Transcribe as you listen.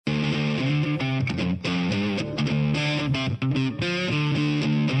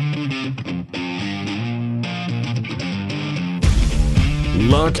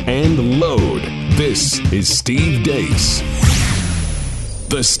lock, and load. This is Steve Deace.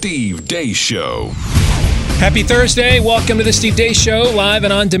 The Steve Deace Show. Happy Thursday. Welcome to the Steve Deace Show, live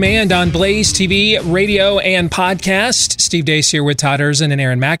and on demand on Blaze TV, radio, and podcast. Steve Deace here with Todd Erzin and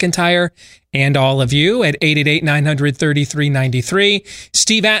Aaron McIntyre, and all of you at 888-900-3393.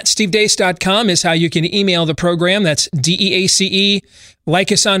 Steve at stevedeace.com is how you can email the program. That's DEACE.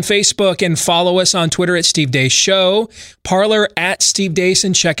 Like us on Facebook and follow us on Twitter at Steve Deace Show, Parler at Steve Deace,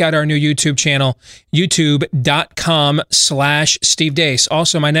 and check out our new YouTube channel, youtube.com/Steve Deace.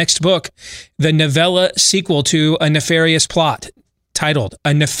 Also, my next book, the novella sequel to A Nefarious Plot, titled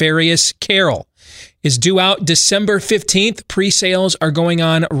A Nefarious Carol, is due out December 15th. Pre-sales are going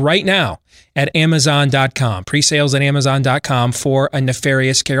on right now at Amazon.com. Pre-sales at Amazon.com for A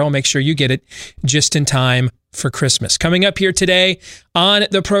Nefarious Carol. Make sure you get it just in time for Christmas. Coming up here today on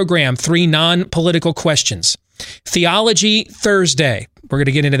the program, 3 non-political questions. Theology Thursday. We're going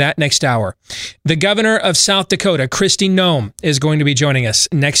to get into that next hour. The governor of South Dakota, Kristi Noem, is going to be joining us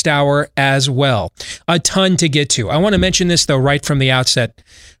next hour as well. A ton to get to. I want to mention this, though, right from the outset,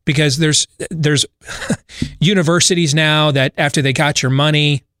 because there's universities now that after they got your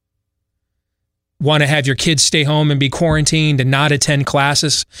money want to have your kids stay home and be quarantined and not attend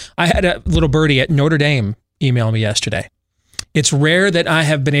classes. I had a little birdie at Notre Dame email me yesterday. It's rare that I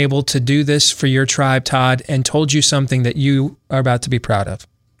have been able to do this for your tribe, Todd, and told you something that you are about to be proud of.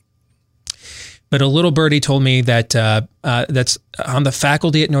 But a little birdie told me that that's on the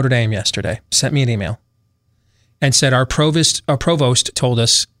faculty at Notre Dame yesterday, sent me an email and said our provost told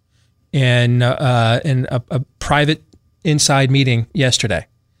us in a private inside meeting yesterday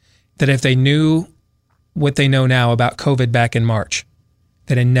that if they knew what they know now about COVID back in March,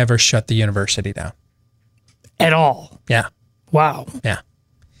 that it never shut the university down. At all? Yeah. Wow. Yeah.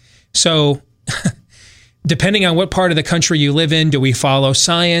 So depending on what part of the country you live in, do we follow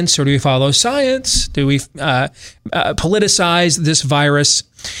science or do we follow science? Do we politicize this virus?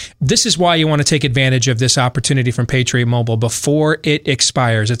 This is why you want to take advantage of this opportunity from Patriot Mobile before it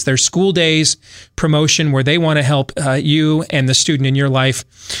expires. It's their school days promotion where they want to help you and the student in your life.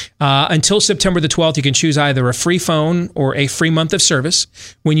 Until September the 12th, you can choose either a free phone or a free month of service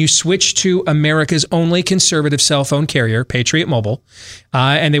when you switch to America's only conservative cell phone carrier, Patriot Mobile.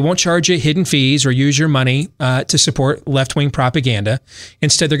 And they won't charge you hidden fees or use your money to support left-wing propaganda.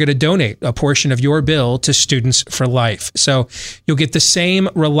 Instead, they're going to donate a portion of your bill to Students for Life. So you'll get the same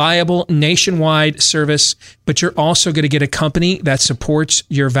reliable nationwide service, but you're also going to get a company that supports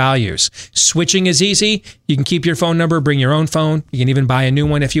your values. Switching is easy. You can keep your phone number, bring your own phone. You can even buy a new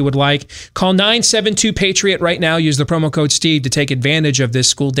one if you would like. Call 972-PATRIOT right now. Use the promo code Steve to take advantage of this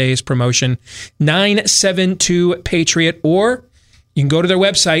school days promotion. 972-PATRIOT, or you can go to their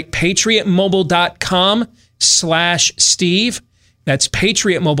website, patriotmobile.com/Steve. That's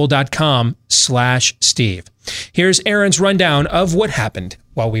patriotmobile.com/Steve. Here's Aaron's rundown of what happened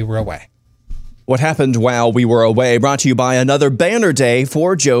while we were away. What happened while we were away, brought to you by another banner day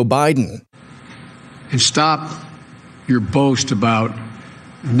for Joe Biden. And stop your boast about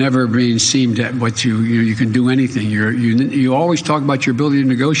never being seen at what you can do anything. You always talk about your ability to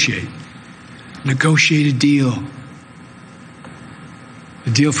negotiate. Negotiate a deal. A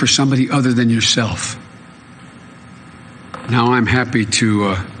deal for somebody other than yourself. Now I'm happy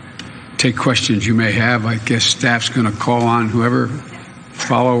to take questions you may have. I guess staff's going to call on whoever.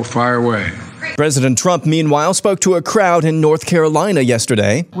 Fire away. President Trump, meanwhile, spoke to a crowd in North Carolina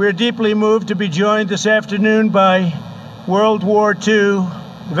yesterday. We're deeply moved to be joined this afternoon by World War II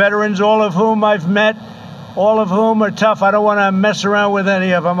veterans, all of whom I've met, all of whom are tough. I don't want to mess around with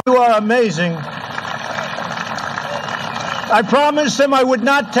any of them. You are amazing. I promised him I would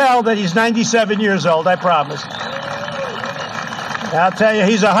not tell that he's 97 years old. I promised. I'll tell you,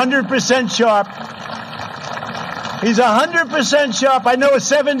 he's 100% sharp. He's 100% sharp. I know a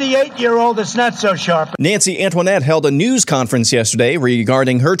 78-year-old that's not so sharp. Nancy Antoinette held a news conference yesterday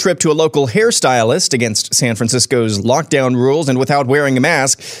regarding her trip to a local hairstylist against San Francisco's lockdown rules and without wearing a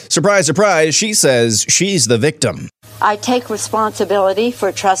mask. Surprise, surprise, she says she's the victim. I take responsibility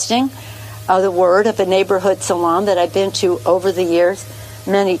for trusting the word of a neighborhood salon that I've been to over the years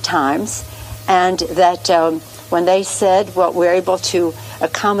many times, and that when they said, well, we're able to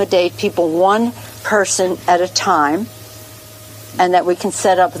accommodate people one person at a time, and that we can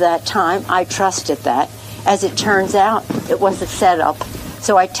set up that time, I trusted that. As it turns out, it was a setup.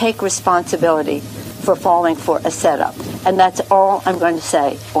 So I take responsibility for falling for a setup. And that's all I'm going to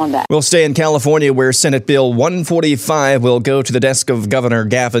say on that. We'll stay in California, where Senate Bill 145 will go to the desk of Governor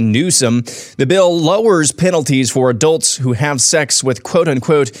Gavin Newsom. The bill lowers penalties for adults who have sex with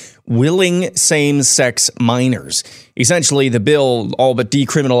quote-unquote willing same-sex minors. Essentially, the bill all but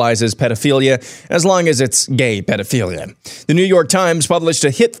decriminalizes pedophilia as long as it's gay pedophilia. The New York Times published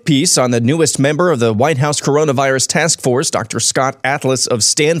a hit piece on the newest member of the White House coronavirus task force, Dr. Scott Atlas of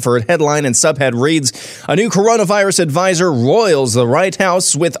Stanford. Headline and subhead reads, "A new coronavirus advisor roils the White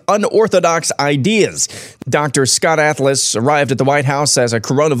House with unorthodox ideas." Dr. Scott Atlas arrived at the White House as a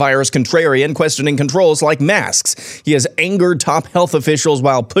coronavirus contrarian, questioning controls like masks. He has angered top health officials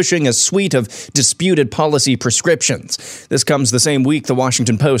while pushing a suite of disputed policy prescriptions. This comes the same week the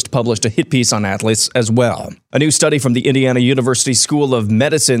Washington Post published a hit piece on Atlas as well. A new study from the Indiana University School of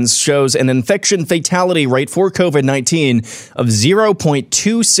Medicine shows an infection fatality rate for COVID-19 of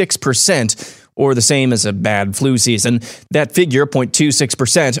 0.26%, or the same as a bad flu season. That figure,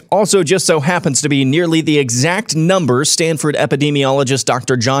 0.26%, also just so happens to be nearly the exact number Stanford epidemiologist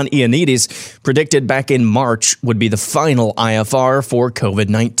Dr. John Ioannidis predicted back in March would be the final IFR for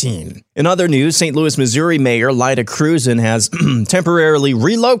COVID-19. In other news, St. Louis, Missouri Mayor Lyda Krewson has temporarily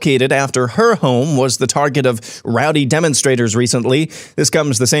relocated after her home was the target of rowdy demonstrators recently. This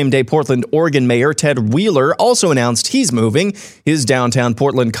comes the same day Portland, Oregon Mayor Ted Wheeler also announced he's moving. His downtown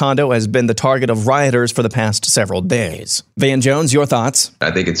Portland condo has been the target of rioters for the past several days. Van Jones, your thoughts?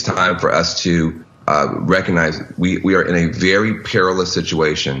 I think it's time for us to recognize we are in a very perilous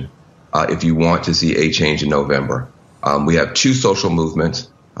situation if you want to see a change in November. We have two social movements.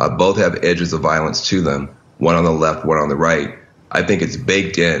 Both have edges of violence to them, one on the left, one on the right. I think it's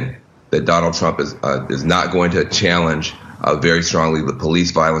baked in that Donald Trump is not going to challenge very strongly the police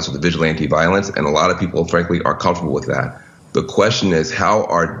violence or the vigilante violence, and a lot of people, frankly, are comfortable with that. The question is, how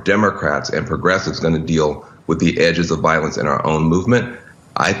are Democrats and progressives going to deal with the edges of violence in our own movement?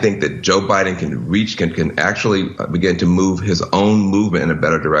 I think that Joe Biden can actually begin to move his own movement in a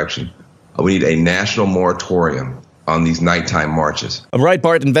better direction. We need a national moratorium on these nighttime marches. A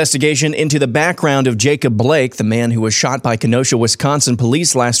Breitbart investigation into the background of Jacob Blake, the man who was shot by Kenosha, Wisconsin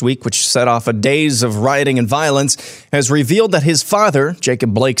police last week, which set off a days of rioting and violence, has revealed that his father,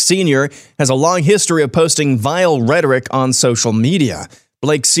 Jacob Blake Sr., has a long history of posting vile rhetoric on social media.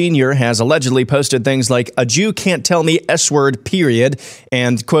 Blake Sr. has allegedly posted things like, "A Jew can't tell me S-word, period,"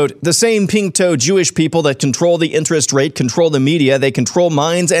 and, quote, "The same pink-toe Jewish people that control the interest rate control the media, they control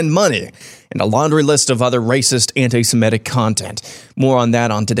minds and money," and a laundry list of other racist, anti-Semitic content. More on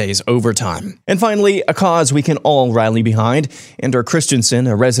that on today's Overtime. And finally, a cause we can all rally behind. Andrew Christensen,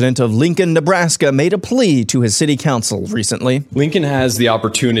 a resident of Lincoln, Nebraska, made a plea to his city council recently. Lincoln has the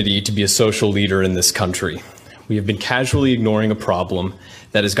opportunity to be a social leader in this country. We have been casually ignoring a problem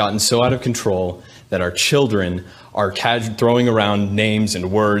that has gotten so out of control that our children are throwing around names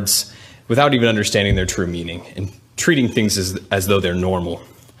and words without even understanding their true meaning and treating things as though they're normal.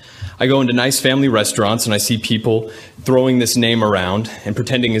 I go into nice family restaurants and I see people throwing this name around and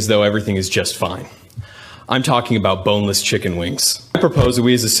pretending as though everything is just fine. I'm talking about boneless chicken wings. I propose that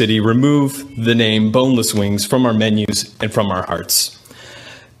we as a city remove the name boneless wings from our menus and from our hearts.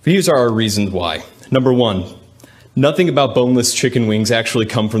 These are our reasons why. Number one, nothing about boneless chicken wings actually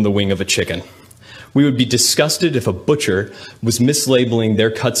come from the wing of a chicken. We would be disgusted if a butcher was mislabeling their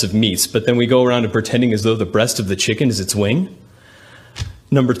cuts of meats, but then we go around and pretending as though the breast of the chicken is its wing.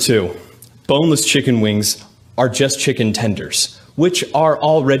 Number two, boneless chicken wings are just chicken tenders, which are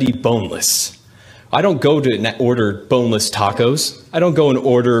already boneless. I don't go to order boneless tacos. I don't go and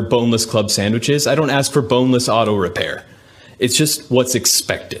order boneless club sandwiches. I don't ask for boneless auto repair. It's just what's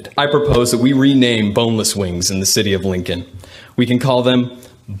expected. I propose that we rename boneless wings in the city of Lincoln. We can call them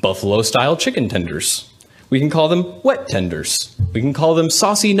buffalo-style chicken tenders. We can call them wet tenders. We can call them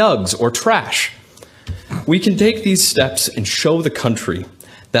saucy nugs or trash. We can take these steps and show the country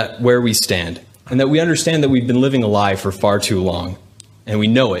that where we stand and that we understand that we've been living a lie for far too long. And we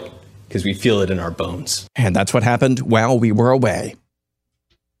know it because we feel it in our bones. And that's what happened while we were away.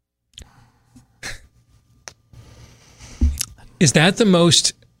 Is that the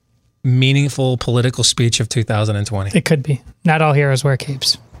most meaningful political speech of 2020? It could be. Not all heroes wear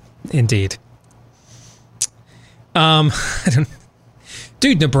capes. Indeed.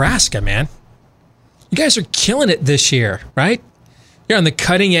 Dude, Nebraska, man. You guys are killing it this year, right? You're on the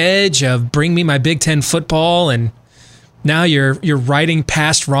cutting edge of bring me my Big Ten football, and now you're righting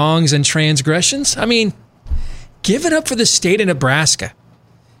past wrongs and transgressions. I mean, give it up for the state of Nebraska.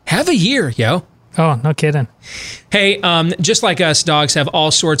 Have a year, yo. Oh, no kidding. Hey, just like us, dogs have all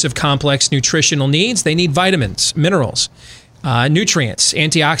sorts of complex nutritional needs. They need vitamins, minerals, nutrients,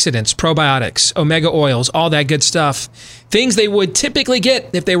 antioxidants, probiotics, omega oils, all that good stuff. Things they would typically get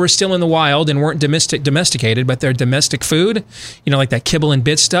if they were still in the wild and weren't domesticated, but they're domestic food, like that kibble and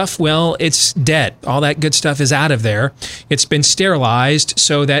bit stuff. Well, it's dead. All that good stuff is out of there. It's been sterilized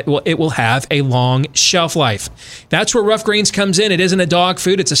so that it will have a long shelf life. That's where Rough Greens comes in. It isn't a dog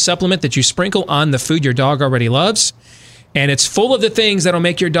food. It's a supplement that you sprinkle on the food your dog already loves. And it's full of the things that'll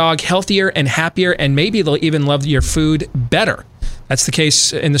make your dog healthier and happier, and maybe they'll even love your food better. That's the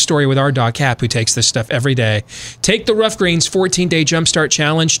case in the story with our dog Cap, who takes this stuff every day. Take the Rough Greens 14-Day Jumpstart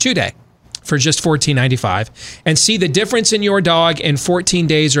Challenge today for just $14.95 and see the difference in your dog in 14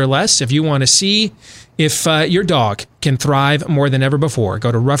 days or less. If you want to see if your dog can thrive more than ever before,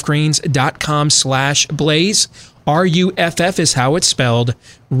 go to roughgreens.com/blaze. RUFF is how it's spelled.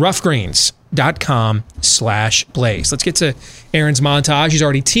 roughgreens.com/blaze. Let's get to Aaron's montage. He's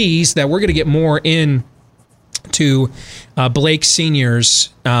already teased that we're going to get more into Blake Sr.'s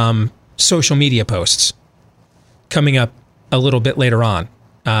social media posts coming up a little bit later on.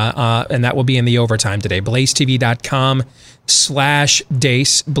 And that will be in the overtime today.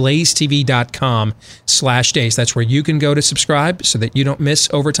 blazetv.com/dace. blazetv.com/dace. That's where you can go to subscribe so that you don't miss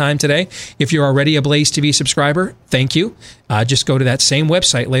overtime today. If you're already a Blaze TV subscriber, thank you. Just go to that same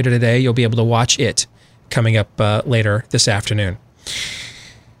website later today. You'll be able to watch it coming up later this afternoon.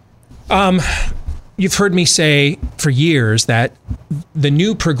 You've heard me say for years that the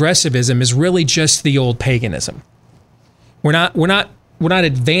new progressivism is really just the old paganism. We're not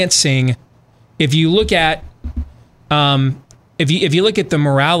advancing. If you look at if you look at the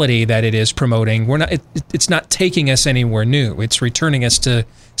morality that it is promoting, it's not taking us anywhere new. It's returning us to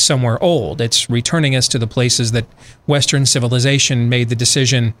somewhere old. It's returning us to the places that Western civilization made the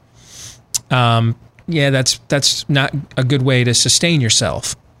decision. That's not a good way to sustain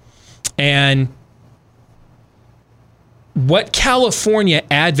yourself. And what California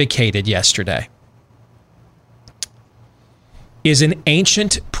advocated yesterday is an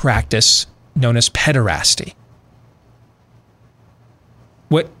ancient practice known as pederasty.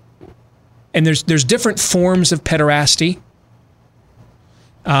 And there's different forms of pederasty.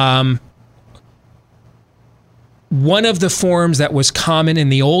 One of the forms that was common in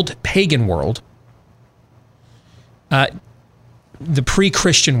the old pagan world, the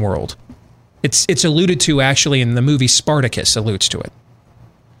pre-Christian world, it's alluded to actually in the movie Spartacus, alludes to it.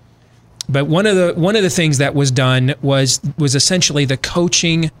 But one of the things that was done was essentially the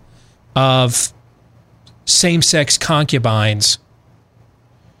coaching of same-sex concubines,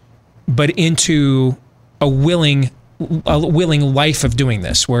 but into a willing life of doing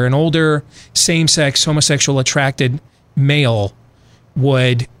this, where an older same-sex homosexual attracted male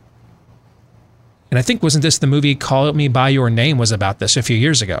would, and I think wasn't this the movie Call Me by Your Name was about this a few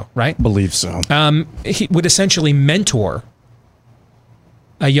years ago, right? Believe so. He would essentially mentor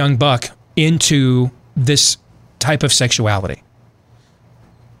a young buck into this type of sexuality.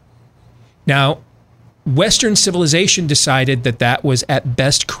 Now, Western civilization decided that was at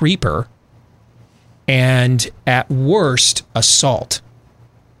best creeper and at worst assault.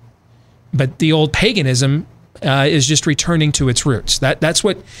 But the old paganism is just returning to its roots. That's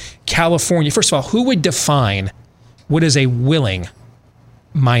what California, first of all, who would define what is a willing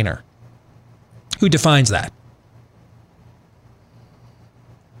minor? Who defines that?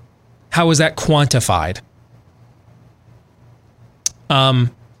 How is that quantified?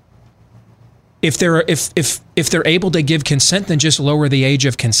 If they're able to give consent, then just lower the age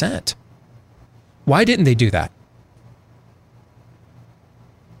of consent. Why didn't they do that?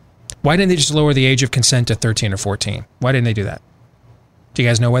 Why didn't they just lower the age of consent to 13 or 14? Why didn't they do that? Do you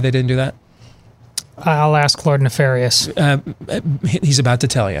guys know why they didn't do that? I'll ask Lord Nefarious. He's about to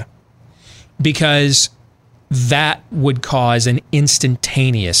tell you. Because that would cause an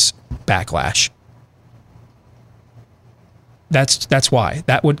instantaneous backlash. That's why.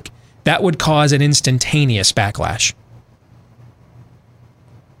 That would cause an instantaneous backlash.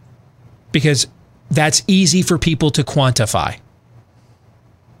 Because that's easy for people to quantify.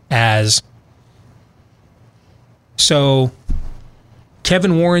 So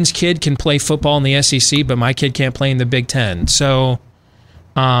Kevin Warren's kid can play football in the SEC, but my kid can't play in the Big Ten. So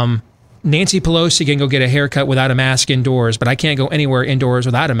Nancy Pelosi can go get a haircut without a mask indoors, but I can't go anywhere indoors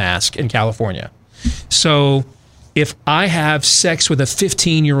without a mask in California. So if I have sex with a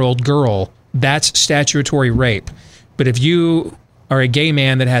 15-year-old girl, that's statutory rape. But if you are a gay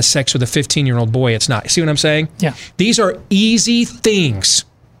man that has sex with a 15-year-old boy, it's not. See what I'm saying? Yeah. These are easy things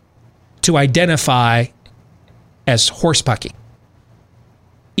to identify as horsepucky.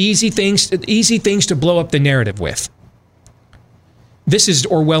 Easy things to blow up the narrative with. This is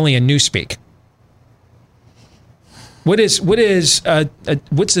Orwellian newspeak.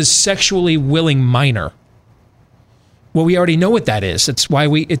 What's a sexually willing minor? Well, we already know what that is. It's why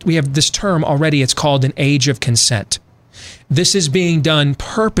we have this term already. It's called an age of consent. This is being done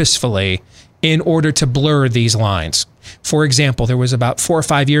purposefully in order to blur these lines. For example, there was about 4 or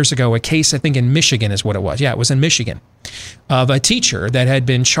 5 years ago a case, I think in Michigan is what it was. Yeah, it was in Michigan, of a teacher that had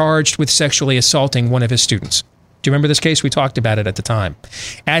been charged with sexually assaulting one of his students. Do you remember this case? We talked about it at the time.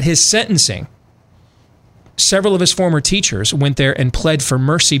 At his sentencing, several of his former teachers went there and pled for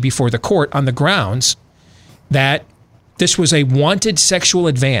mercy before the court on the grounds that this was a wanted sexual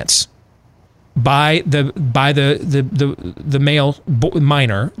advance by the male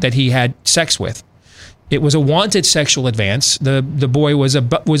minor that he had sex with. It was a wanted sexual advance. The boy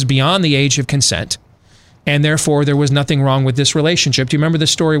was beyond the age of consent, and therefore there was nothing wrong with this relationship. Do you remember the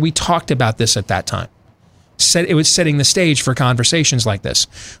story? We talked about this at that time. It was setting the stage for conversations like this.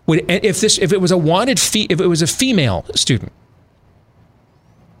 If it was a female student,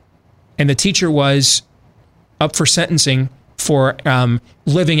 and the teacher was up for sentencing for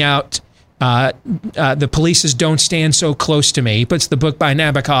living out the police's "Don't Stand So Close to Me," puts the book by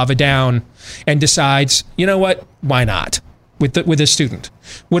Nabokov down and decides, you know what, why not, with a student.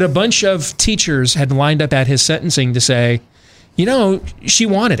 Would a bunch of teachers had lined up at his sentencing to say, you know, she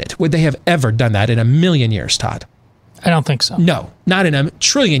wanted it? Would they have ever done that in a million years, Todd? I don't think so. No, not in a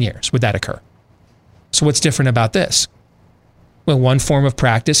trillion years would that occur. So what's different about this? Well, one form of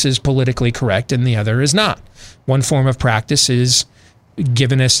practice is politically correct and the other is not. One form of practice is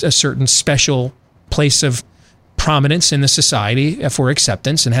given us a certain special place of prominence in the society for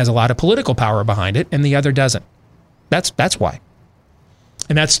acceptance and has a lot of political power behind it, and the other doesn't. That's why.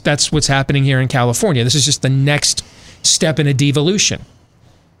 And that's what's happening here in California. This is just the next step in a devolution.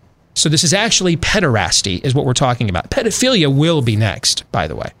 So this is actually pederasty is what we're talking about. Pedophilia will be next, by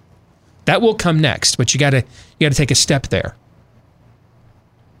the way. That will come next, but you got to take a step there.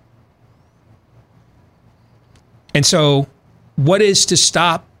 And so what is to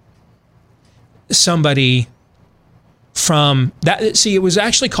stop somebody from that? See, it was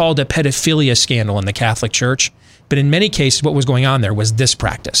actually called a pedophilia scandal in the Catholic Church, but in many cases what was going on there was this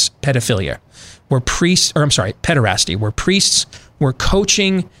practice, pedophilia, pederasty, where priests were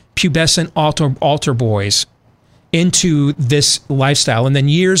coaching pubescent altar boys into this lifestyle. And then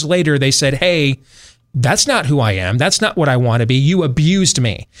years later they said, hey, that's not who I am. That's not what I want to be. You abused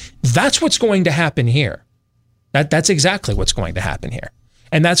me. That's what's going to happen here. That's exactly what's going to happen here.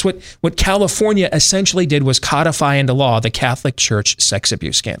 And that's what California essentially did, was codify into law the Catholic Church sex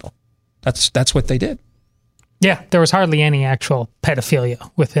abuse scandal. That's what they did. Yeah, there was hardly any actual pedophilia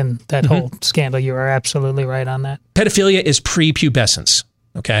within that whole scandal. You are absolutely right on that. Pedophilia is prepubescence,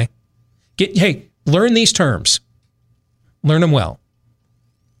 okay? Learn these terms. Learn them well.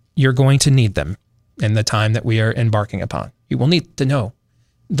 You're going to need them in the time that we are embarking upon. You will need to know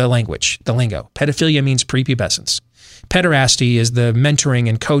the language, the lingo. Pedophilia means prepubescence. Pederasty is the mentoring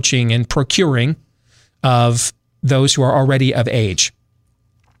and coaching and procuring of those who are already of age.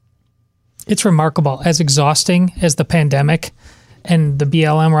 It's remarkable, as exhausting as the pandemic and the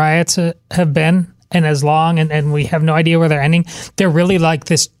BLM riots have been, and as long, and we have no idea where they're ending. They're really like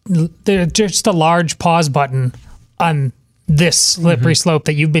this, they're just a large pause button on this slippery slope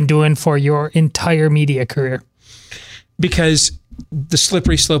that you've been doing for your entire media career. Because the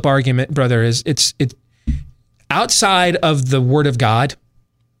slippery slope argument, brother, is it's outside of the Word of God,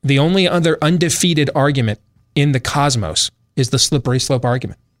 the only other undefeated argument in the cosmos is the slippery slope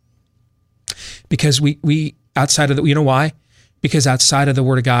argument. Because we outside of the, you know why? Because outside of the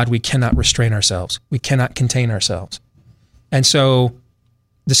Word of God, we cannot restrain ourselves. We cannot contain ourselves. And so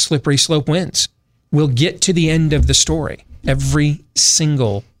the slippery slope wins. We'll get to the end of the story every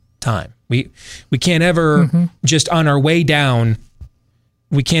single time. We can't ever just on our way down,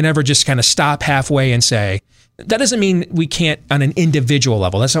 we can't ever just kind of stop halfway and say, that doesn't mean we can't on an individual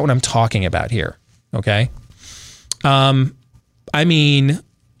level. That's not what I'm talking about here, okay? I mean,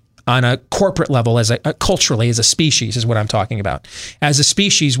 on a corporate level, culturally, as a species is what I'm talking about. As a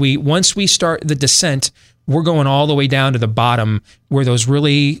species, once we start the descent, we're going all the way down to the bottom where those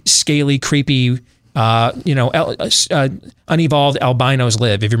really scaly, creepy, unevolved albinos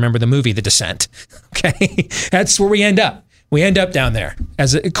live. If you remember the movie, The Descent, okay? That's where we end up. We end up down there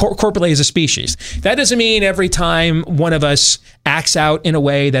corporately as a species. That doesn't mean every time one of us acts out in a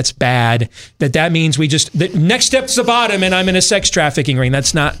way that's bad, that means the next step's the bottom and I'm in a sex trafficking ring.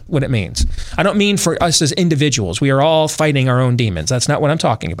 That's not what it means. I don't mean for us as individuals. We are all fighting our own demons. That's not what I'm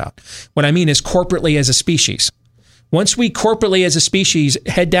talking about. What I mean is corporately as a species. Once we corporately as a species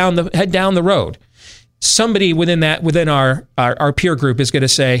head down the road, somebody within our peer group is going to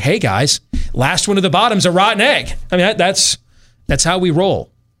say, hey guys, last one of the bottom's a rotten egg. I mean, that's how we roll.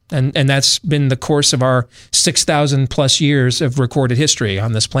 And that's been the course of our 6,000 plus years of recorded history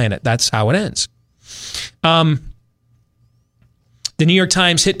on this planet. That's how it ends. The New York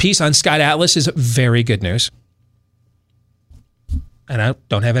Times hit piece on Scott Atlas is very good news. And I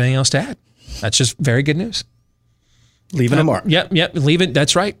don't have anything else to add. That's just very good news. Leaving a mark. Yep. Leave it.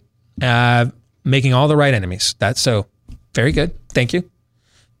 That's right. Making all the right enemies. That's so very good. Thank you.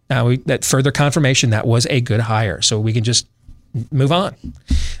 That further confirmation that was a good hire. So we can just move on.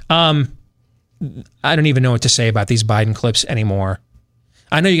 I don't even know what to say about these Biden clips anymore.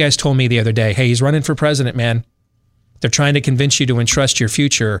 I know you guys told me the other day, hey, he's running for president, man. They're trying to convince you to entrust your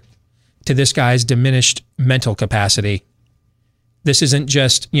future to this guy's diminished mental capacity. This isn't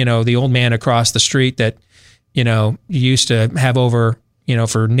just, the old man across the street that, you used to have over,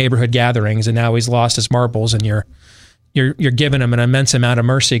 for neighborhood gatherings, and now he's lost his marbles, and you're giving him an immense amount of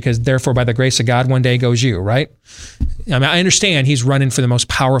mercy because therefore by the grace of God one day goes you, right? I mean, I understand he's running for the most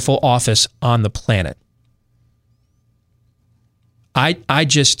powerful office on the planet. I'm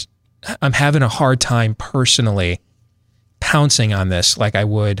having a hard time personally pouncing on this like I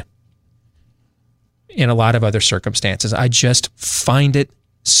would in a lot of other circumstances. I just find it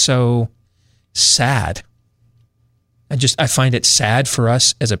so sad. I find it sad for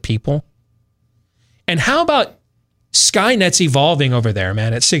us as a people. And how about Skynet's evolving over there,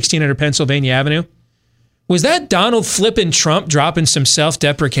 man, at 1600 Pennsylvania Avenue? Was that Donald flipping Trump dropping some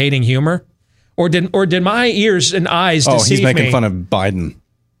self-deprecating humor? Or did my ears and eyes deceive me? Oh, he's making fun of Biden.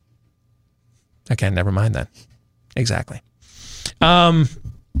 Okay, never mind then. Exactly. I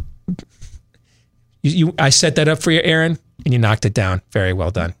set that up for you, Aaron, and you knocked it down. Very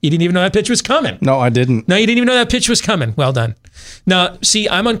well done. You didn't even know that pitch was coming. No, I didn't. No, you didn't even know that pitch was coming. Well done. Now, see,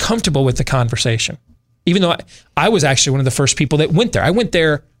 I'm uncomfortable with the conversation. Even though I was actually one of the first people that went there. I went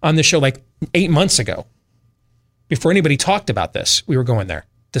there on the show like 8 months ago. Before anybody talked about this, we were going there.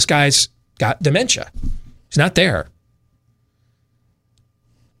 This guy's got dementia. He's not there.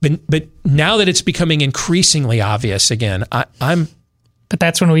 But now that it's becoming increasingly obvious again, I'm... But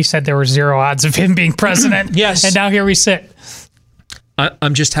that's when we said there were zero odds of him being president. Yes. And now here we sit.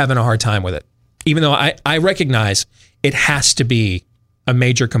 I'm just having a hard time with it. Even though I recognize it has to be a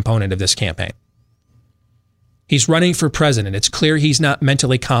major component of this campaign. He's running for president. It's clear he's not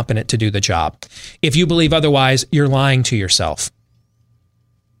mentally competent to do the job. If you believe otherwise, you're lying to yourself.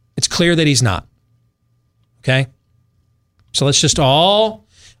 It's clear that he's not. Okay? So let's just all...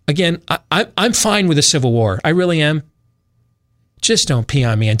 Again, I'm fine with a civil war. I really am. Just don't pee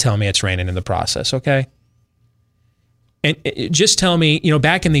on me and tell me it's raining in the process, okay? And just tell me,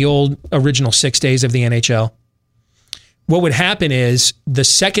 back in the old original 6 days of the NHL, what would happen is the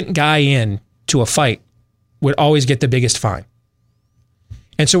second guy in to a fight would always get the biggest fine.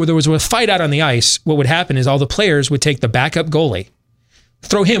 And so when there was a fight out on the ice, what would happen is all the players would take the backup goalie,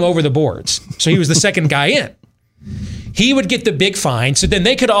 throw him over the boards. So he was the second guy in. He would get the big fine, so then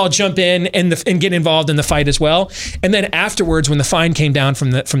they could all jump in and get involved in the fight as well. And then afterwards, when the fine came down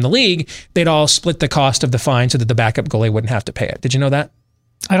from the league, they'd all split the cost of the fine so that the backup goalie wouldn't have to pay it. Did you know that?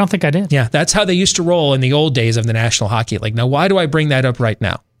 I don't think I did. Yeah, that's how they used to roll in the old days of the National Hockey League. Now, why do I bring that up right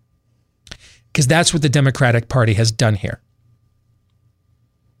now? Because that's what the Democratic Party has done here.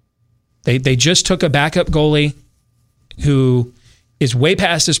 They just took a backup goalie who is way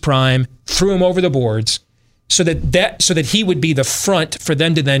past his prime, threw him over the boards, so that he would be the front for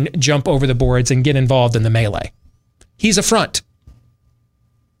them to then jump over the boards and get involved in the melee. He's a front.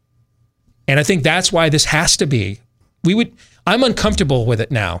 And I think that's why this has to be. I'm uncomfortable with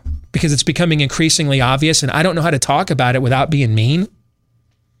it now because it's becoming increasingly obvious, and I don't know how to talk about it without being mean.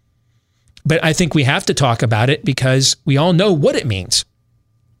 But I think we have to talk about it because we all know what it means.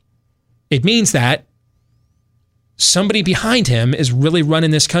 It means that somebody behind him is really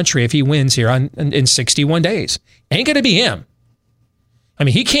running this country if he wins here in 61 days. Ain't going to be him. I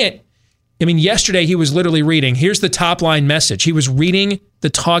mean, he can't. I mean, yesterday he was literally reading, here's the top line message. He was reading the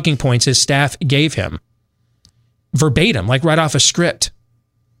talking points his staff gave him verbatim, like right off a script,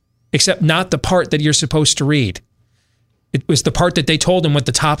 except not the part that you're supposed to read. It was the part that they told him what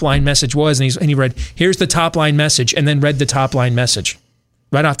the top line message was. And he read, here's the top line message, and then read the top line message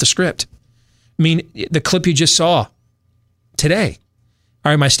right off the script. I mean, the clip you just saw today.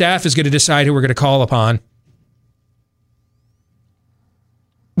 All right, my staff is going to decide who we're going to call upon.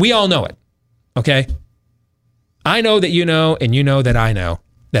 We all know it, okay? I know that you know, and you know that I know,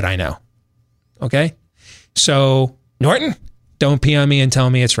 okay? So, Norton, don't pee on me and tell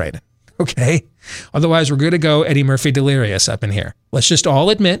me it's raining, okay? Otherwise, we're going to go Eddie Murphy delirious up in here. Let's just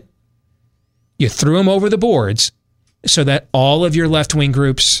all admit, You threw him over the boards so that all of your left-wing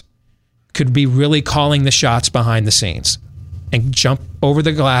groups could be really calling the shots behind the scenes and jump over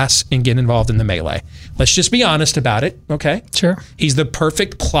the glass and get involved in the melee. Let's just be honest about it, okay? Sure. He's the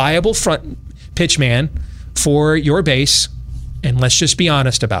perfect pliable front pitch man for your base, and let's just be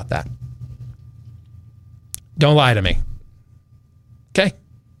honest about that. Don't lie to me. Okay?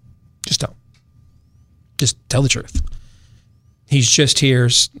 Just don't. Just tell the truth. He's just here,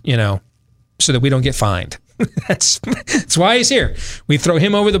 you know, so that we don't get fined. That's why he's here. We throw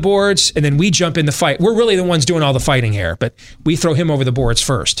him over the boards, and then we jump in the fight. We're really the ones doing all the fighting here, but we throw him over the boards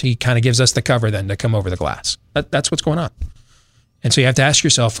first. He kind of gives us the cover then to come over the glass. That's what's going on. And so you have to ask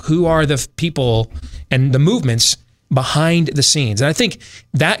yourself, who are the people and the movements behind the scenes? And I think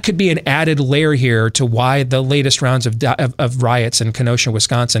that could be an added layer here to why the latest rounds of riots in Kenosha,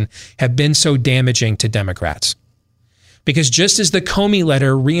 Wisconsin have been so damaging to Democrats. Because just as the Comey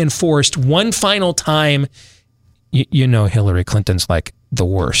letter reinforced one final time, you know Hillary Clinton's like the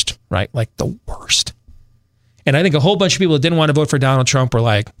worst, right? Like the worst. And I think a whole bunch of people that didn't want to vote for Donald Trump were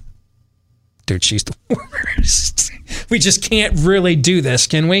like, dude, she's the worst. We just can't really do this,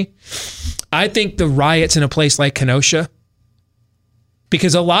 can we? I think the riots in a place like Kenosha,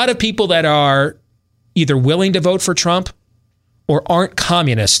 because a lot of people that are either willing to vote for Trump or aren't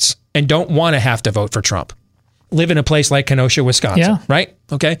communists and don't want to have to vote for Trump, live in a place like Kenosha, Wisconsin, right?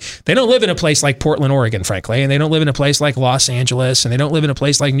 Okay. They don't live in a place like Portland, Oregon, frankly, and they don't live in a place like Los Angeles, and they don't live in a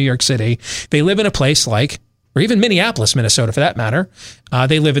place like New York City. They live in a place like, or even Minneapolis, Minnesota, for that matter.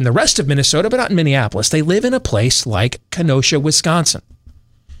 They live in the rest of Minnesota, but not in Minneapolis. They live in a place like Kenosha, Wisconsin.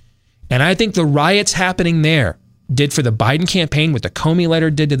 And I think the riots happening there did for the Biden campaign what the Comey letter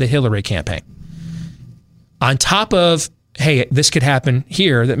did to the Hillary campaign. On top of, hey, this could happen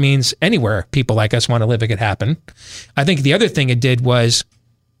here, that means anywhere people like us want to live, it could happen. I think the other thing it did was,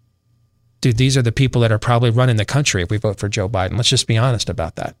 dude, these are the people that are probably running the country if we vote for Joe Biden. Let's just be honest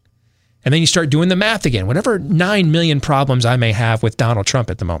about that. And then you start doing the math again. Whatever 9 million problems I may have with Donald Trump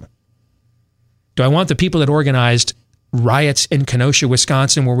at the moment, do I want the people that organized riots in Kenosha,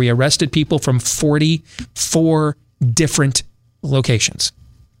 Wisconsin, where we arrested people from 44 different locations?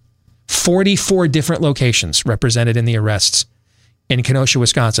 44 different locations represented in the arrests in Kenosha,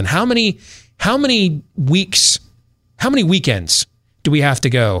 Wisconsin. How many weekends do we have to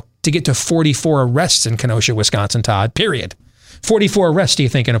go to get to 44 arrests in Kenosha, Wisconsin, Todd? Period. 44 arrests, do you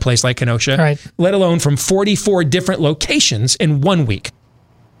think, in a place like Kenosha? Right. Let alone from 44 different locations in 1 week.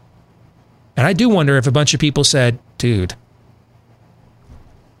 And I do wonder if a bunch of people said, dude,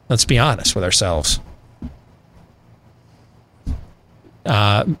 let's be honest with ourselves.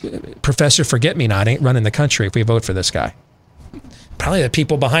 Professor Forget-Me-Not ain't running the country if we vote for this guy. Probably the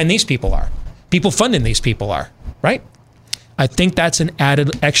people behind these people are. People funding these people are, right? I think that's an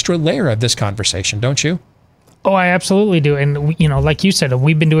added extra layer of this conversation, don't you? Oh, I absolutely do. And, you know, like you said,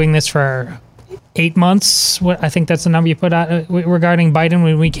 we've been doing this for 8 months. I think that's the number you put out regarding Biden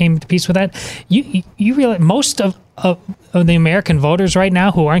when we came to peace with that. You realize most of the American voters right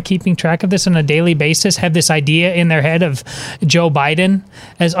now who aren't keeping track of this on a daily basis have this idea in their head of Joe Biden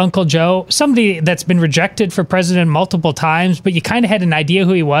as Uncle Joe, somebody that's been rejected for president multiple times, but you kind of had an idea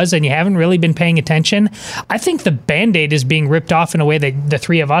who he was and you haven't really been paying attention. I think the Band-Aid is being ripped off in a way that the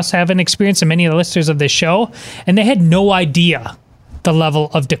three of us haven't experienced and many of the listeners of this show, and they had no idea the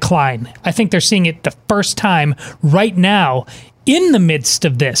level of decline. I think they're seeing it the first time right now in the midst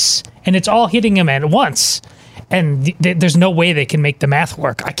of this, and it's all hitting them at once. And there's no way they can make the math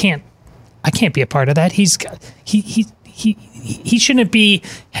work. I can't be a part of that. He shouldn't be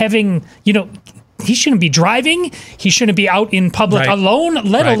having, you know, he shouldn't be driving. He shouldn't be out in public alone,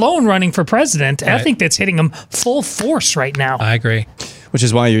 let alone running for president. I think that's hitting him full force right now. I agree. Which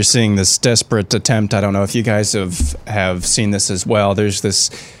is why you're seeing this desperate attempt. I don't know if you guys have seen this as well. There's this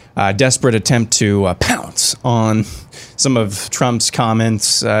desperate attempt to pounce on some of Trump's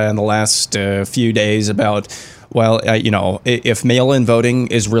comments in the last few days about, well, you know, if mail-in voting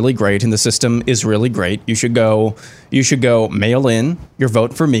is really great and the system is really great, you should go mail in your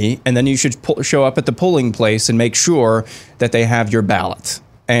vote for me, and then you should show up at the polling place and make sure that they have your ballot.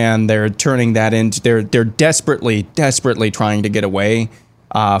 And they're turning that into they're desperately trying to get away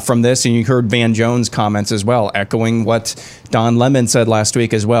from this. And you heard Van Jones' comments as well, echoing what Don Lemon said last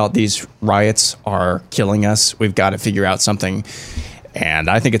week as well. These riots are killing us. We've got to figure out something. And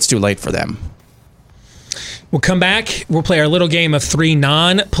I think it's too late for them. We'll come back. We'll play our little game of 3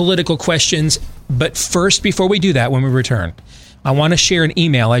 non-political questions. But first, before we do that, when we return, I want to share an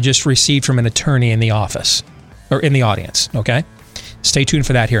email I just received from an attorney in the office, or in the audience, okay? Stay tuned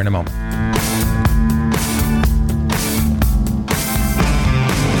for that here in a moment.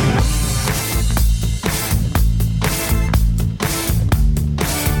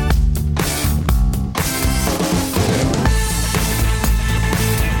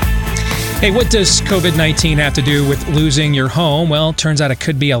 Hey, what does COVID-19 have to do with losing your home? Well, turns out it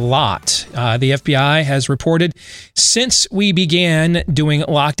could be a lot. The FBI has reported since we began doing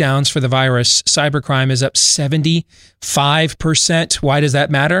lockdowns for the virus, cybercrime is up 75%. Why does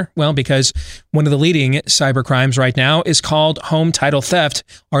that matter? Well, because one of the leading cybercrimes right now is called home title theft.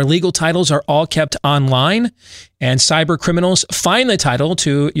 Our legal titles are all kept online, and cyber criminals find the title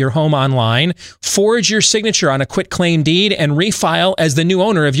to your home online, forge your signature on a quitclaim deed, and refile as the new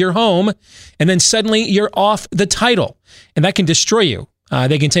owner of your home. And then suddenly you're off the title, and that can destroy you.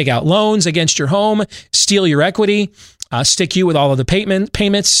 They can take out loans against your home, steal your equity, stick you with all of the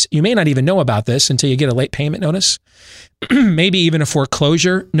payments. You may not even know about this until you get a late payment notice, maybe even a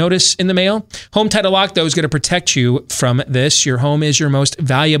foreclosure notice in the mail. Home Title Lock, though, is going to protect you from this. Your home is your most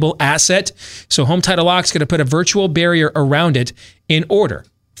valuable asset. So Home Title Lock is going to put a virtual barrier around it in order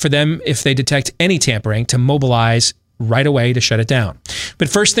for them, if they detect any tampering, to mobilize right away to shut it down. But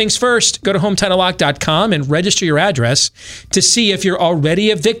first things first, go to HometitleLock.com and register your address to see if you're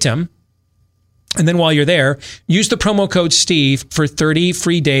already a victim. And then while you're there, use the promo code Steve for 30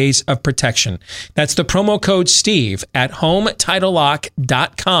 free days of protection. That's the promo code Steve at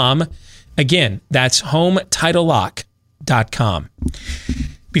HometitleLock.com. Again, that's HometitleLock.com.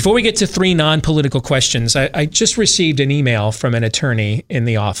 Before we get to 3 non-political questions, I just received an email from an attorney in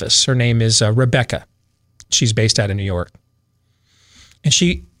the office. Her name is Rebecca. She's based out of New York. And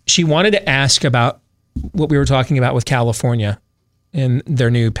she wanted to ask about what we were talking about with California and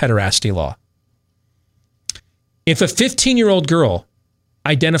their new pederasty law. If a 15-year-old girl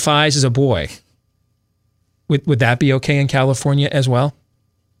identifies as a boy, would that be okay in California as well?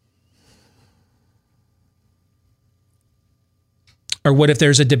 Or what if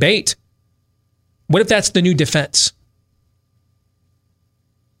there's a debate? What if that's the new defense?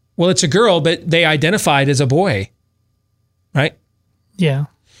 Well, it's a girl, but they identified as a boy, right? Yeah.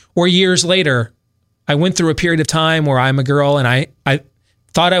 Or years later, I went through a period of time where I'm a girl and I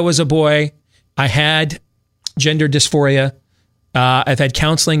thought I was a boy. I had gender dysphoria. I've had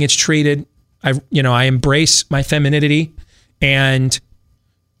counseling. It's treated. I embrace my femininity, and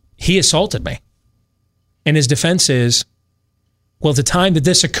he assaulted me. And his defense is, well, at the time that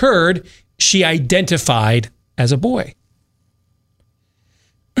this occurred, she identified as a boy.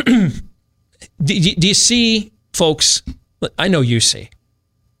 Do you see, folks? I know you see.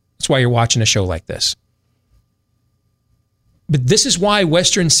 That's why you're watching a show like this. But this is why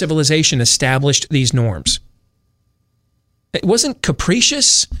Western civilization established these norms. It wasn't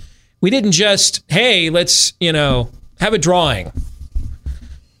capricious. We didn't just, hey, let's, have a drawing.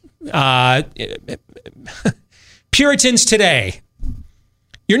 Puritans today.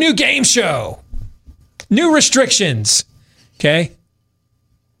 Your new game show. New restrictions. Okay?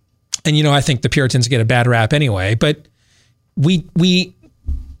 And, I think the Puritans get a bad rap anyway, but we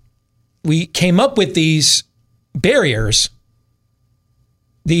came up with these barriers,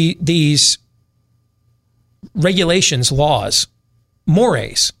 these regulations, laws,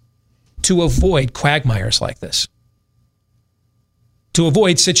 mores, to avoid quagmires like this, to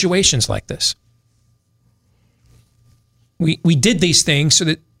avoid situations like this. We did these things so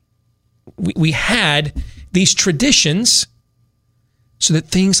that we had these traditions so that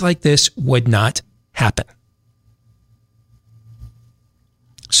things like this would not happen.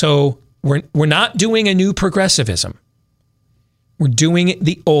 So we're not doing a new progressivism. We're doing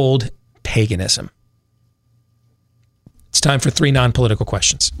the old paganism. It's time for 3 non-political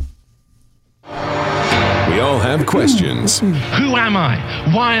questions. We all have questions. Who am I?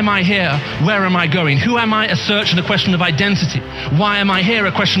 Why am I here? Where am I going? Who am I? A search and a question of identity. Why am I here?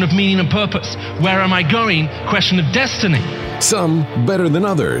 A question of meaning and purpose. Where am I going? Question of destiny. Some better than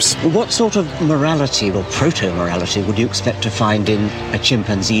others. What sort of morality or proto-morality would you expect to find in a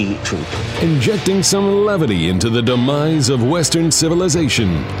chimpanzee troop? Injecting some levity into the demise of Western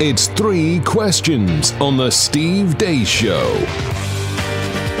civilization. It's 3 questions on the Steve Deace Show.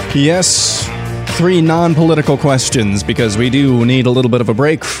 Yes, 3 non-political questions, because we do need a little bit of a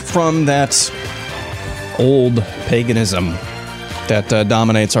break from that old paganism that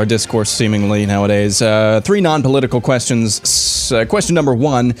dominates our discourse seemingly nowadays. 3 non-political questions. Question number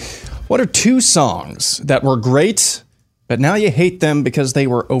 1, what are 2 songs that were great, but now you hate them because they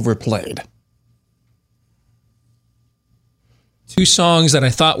were overplayed? 2 songs that I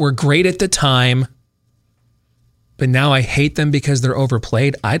thought were great at the time, but now I hate them because they're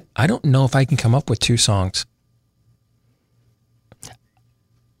overplayed. I don't know if I can come up with 2 songs.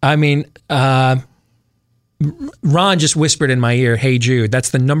 I mean, Ron just whispered in my ear, "Hey Jude." That's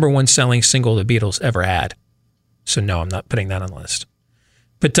the number 1 selling single the Beatles ever had. So no, I'm not putting that on the list.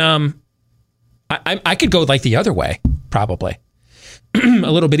 But I could go like the other way, probably.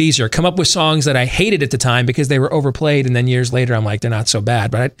 a little bit easier. Come up with songs that I hated at the time because they were overplayed, and then years later I'm like, they're not so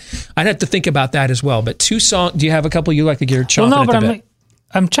bad. But I'd have to think about that as well. But 2 songs. Do you have a couple you like to get chomping at the bit?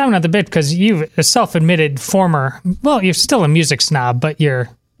 I'm chomping at the bit because you're a self-admitted former. Well, you're still a music snob, but you're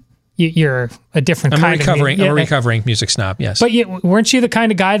a different kind of. I'm a recovering music snob. Yes. But weren't you the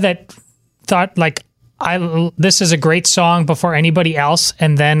kind of guy that thought like, this is a great song before anybody else,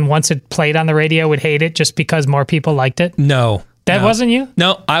 and then once it played on the radio would hate it just because more people liked it? No. That wasn't you?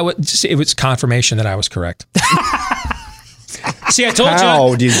 No, it was confirmation that I was correct. See, I told you.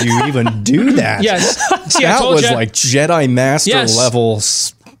 How did you even do that? Yes. See, that I told was you. like Jedi Master level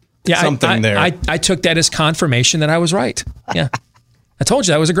something there. I took that as confirmation that I was right. Yeah. I told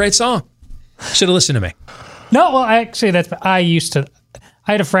you that was a great song. Should have listened to me. No, well, actually, I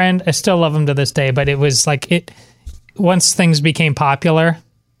had a friend, I still love him to this day, but it was like once things became popular,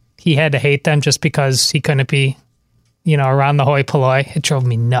 he had to hate them just because he couldn't be, around the hoi polloi. It drove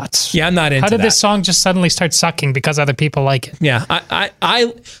me nuts. Yeah, I'm not into that. How did this song just suddenly start sucking because other people like it? Yeah,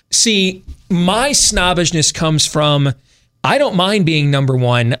 I see, my snobbishness comes from, I don't mind being number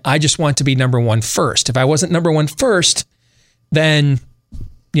one. I just want to be number one first. If I wasn't number one first, then,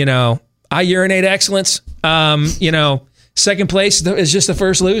 I urinate excellence. Second place is just the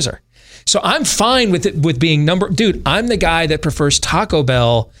first loser. So I'm fine with being dude, I'm the guy that prefers Taco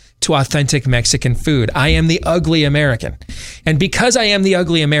Bell to authentic Mexican food. I am the ugly American. And because I am the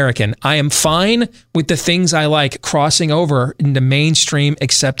ugly American, I am fine with the things I like crossing over into mainstream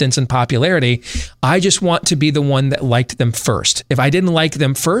acceptance and popularity. I just want to be the one that liked them first. If I didn't like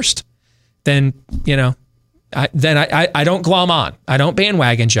them first, then, I don't glom on. I don't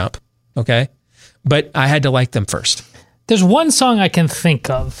bandwagon jump. Okay. But I had to like them first. There's one song I can think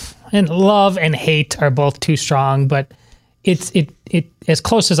of, and love and hate are both too strong, but it's as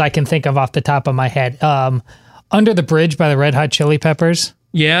close as I can think of off the top of my head. Under the Bridge by the Red Hot Chili Peppers.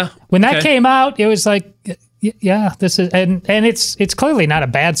 Yeah. When that came out, it was like, yeah, this is, and it's clearly not a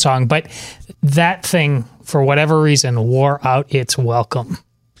bad song, but that thing, for whatever reason, wore out its welcome.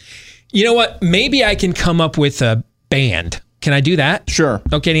 You know what? Maybe I can come up with a band. Can I do that? Sure.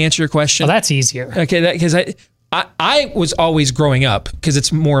 Okay, to answer your question. Well, that's easier. Okay, because I was always growing up, because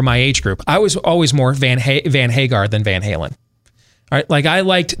it's more my age group, I was always more Van Hagar than Van Halen. All right, like I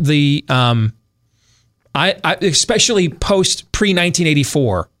liked the, I especially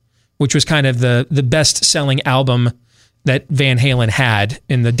pre-1984, which was kind of the best-selling album that Van Halen had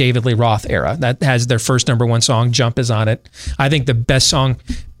in the David Lee Roth era. That has their first number one song, Jump, is on it. I think the best song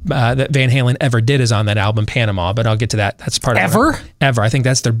that Van Halen ever did is on that album, Panama, but I'll get to that. That's part of it. Ever. I think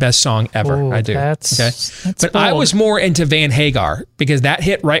that's their best song ever. Ooh, I do. That's but bold. I was more into Van Hagar because that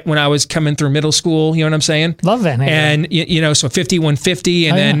hit right when I was coming through middle school. You know what I'm saying? Love Van Hagar. And, so 5150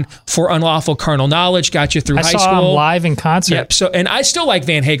 and then For Unlawful Carnal Knowledge got you through high school. I saw him live in concert. Yep. So, and I still like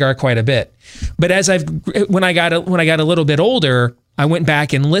Van Hagar quite a bit. But when I got a little bit older, I went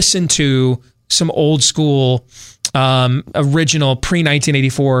back and listened to some old school original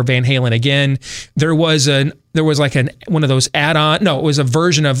pre-1984 Van Halen again. There was like one of those add-on. No, it was a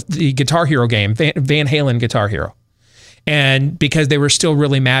version of the Guitar Hero game, Van Halen Guitar Hero. And because they were still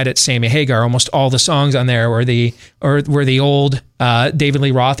really mad at Sammy Hagar, almost all the songs on there were the old David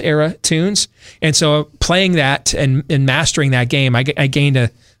Lee Roth era tunes. And so playing that and mastering that game, I gained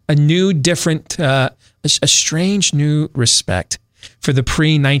a new, different, a strange new respect for the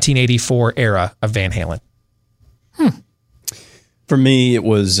pre-1984 era of Van Halen. For me, it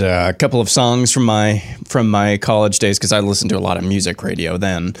was a couple of songs from my college days, because I listened to a lot of music radio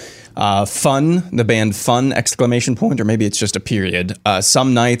then. Fun, the band Fun, ! Or maybe it's just a period.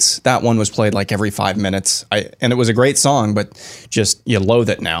 Some Nights, that one was played like every 5 minutes. And it was a great song, but just you loathe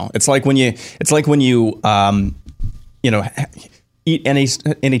it now. It's like when you eat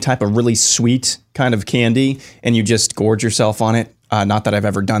any type of really sweet kind of candy and you just gorge yourself on it. Not that I've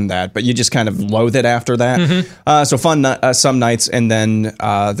ever done that, but you just kind of loathe it after that. Mm-hmm. So Fun, Some Nights, and then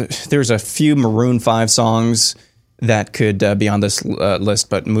there's a few Maroon 5 songs that could be on this list,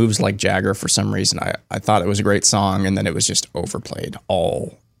 but Moves Like Jagger, for some reason, I thought it was a great song, and then it was just overplayed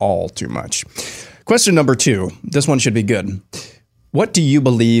all too much. Question number 2. This one should be good. What do you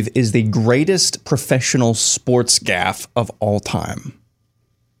believe is the greatest professional sports gaffe of all time?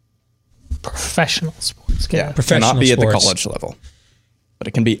 Professional sports gaffe. Yeah, professional cannot be sports. At the college level. But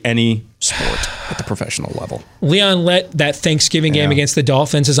it can be any sport at the professional level. Leon Lett, that Thanksgiving game against the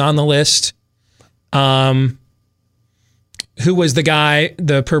Dolphins, is on the list. Who was the guy,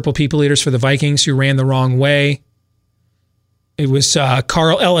 the Purple People Eaters for the Vikings, who ran the wrong way? It was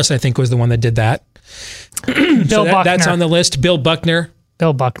Carl Ellis, I think, was the one that did that. Bill Buckner. That's on the list. Bill Buckner.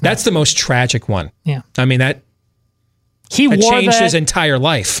 Bill Buckner. That's the most tragic one. Yeah. I mean, that He It wore changed that. his entire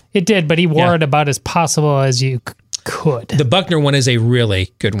life. It did, but he wore it about as possible as you could. The Buckner one is a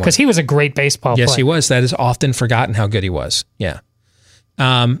really good one. Because he was a great baseball player. Yes, he was. That is often forgotten how good he was. Yeah.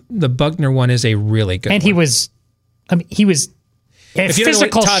 The Buckner one is a really good one. And he was a if you don't know what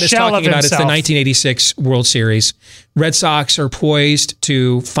physical Todd is shell talking of about, it's the himself. 1986 World Series. Red Sox are poised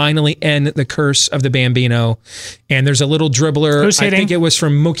to finally end the curse of the Bambino. And there's a little dribbler. Who's hitting? I think it was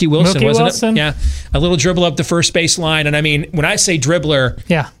from Mookie Wilson, Mookie wasn't Wilson? it? Yeah. A little dribble up the first base line. And I mean, when I say dribbler,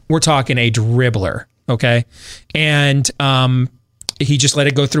 we're talking a dribbler. Okay. And he just let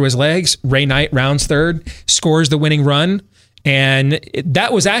it go through his legs. Ray Knight rounds third, scores the winning run. And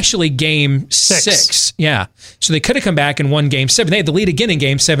that was actually game six. Yeah. So they could have come back and won game 7. They had the lead again in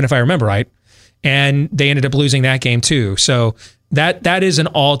game 7, if I remember right. And they ended up losing that game too. So that is an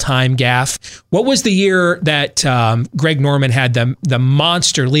all-time gaffe. What was the year that Greg Norman had the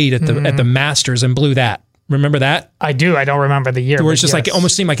monster lead at the Masters and blew that? Remember that? I do. I don't remember the year. Where it's just like it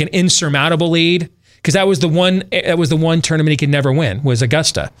almost seemed like an insurmountable lead. Because that was the one tournament he could never win, was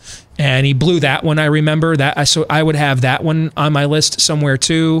Augusta. And he blew that one, I remember. So I would have that one on my list somewhere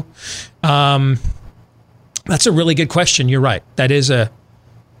too. That's a really good question. You're right. That is a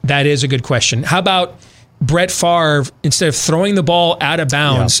good question. How about Brett Favre, instead of throwing the ball out of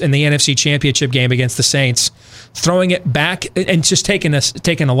bounds in the NFC Championship game against the Saints, throwing it back and just taking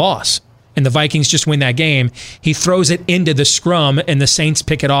a loss, and the Vikings just win that game, he throws it into the scrum and the Saints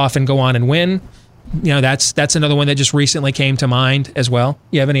pick it off and go on and win? You know, that's another one that just recently came to mind as well.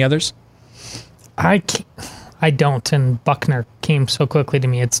 You have any others? I don't, and Buckner came so quickly to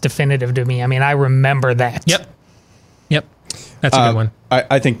me. It's definitive to me. I mean, I remember that. Yep. That's a good one.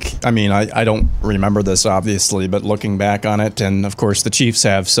 I think, I don't remember this, obviously, but looking back on it, and of course the Chiefs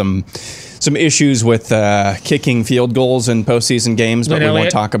have some issues with kicking field goals in postseason games, but we won't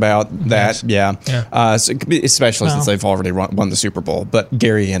talk about that. Yes. Especially since they've already won the Super Bowl. But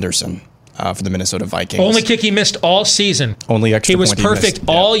Gary Anderson for the Minnesota Vikings. Only kick he missed all season. Only extra He was point perfect he missed.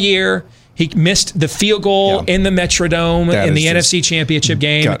 all year. He missed the field goal in the Metrodome in the NFC Championship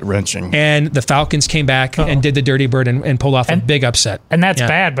game. Gut-wrenching. And the Falcons came back and did the dirty bird and pulled off a big upset. And that's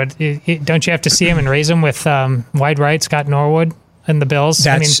bad, but don't you have to see him and raise him with wide right, Scott Norwood, and the Bills?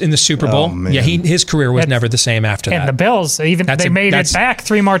 That's in the Super Bowl. His career was never the same after that. And the Bills, they made it back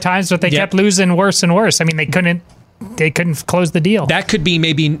 3 more times, but they kept losing worse and worse. I mean, they couldn't close the deal. That could be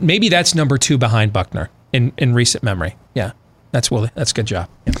maybe that's number 2 behind Buckner in recent memory. Yeah, that's a good job.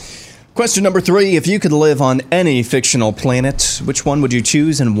 Yeah. Question number 3, if you could live on any fictional planet, which one would you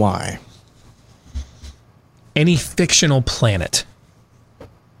choose and why? Any fictional planet.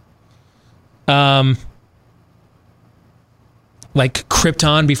 Like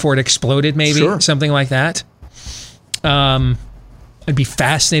Krypton before it exploded, maybe? Sure. Something like that. I'd be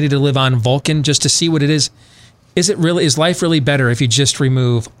fascinated to live on Vulcan just to see what it is. Is life really better if you just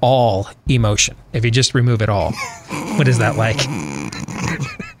remove all emotion? If you just remove it all? What is that like?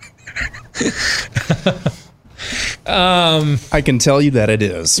 I can tell you that it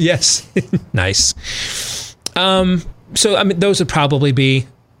is. Yes. Nice. So, those would probably be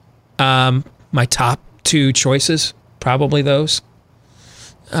my top 2 choices. Probably those.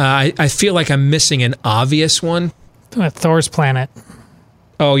 I feel like I'm missing an obvious one. Thor's planet.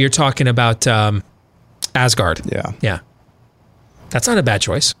 Oh, you're talking about Asgard. Yeah. That's not a bad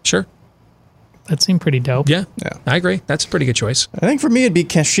choice. Sure. That seemed pretty dope. Yeah. I agree. That's a pretty good choice. I think for me it'd be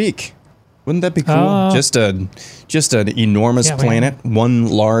Kashyyyk. Wouldn't that be cool? Just an enormous planet, one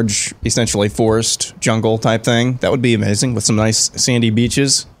large, essentially forest jungle type thing. That would be amazing with some nice sandy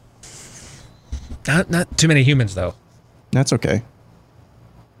beaches. Not too many humans though. That's okay.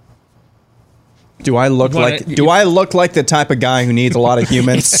 Do I look like the type of guy who needs a lot of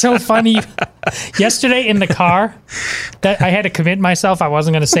humans? It's so funny. Yesterday in the car, that I had to commit myself. I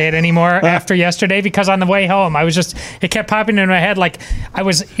wasn't going to say it anymore after yesterday because on the way home, it kept popping in my head like I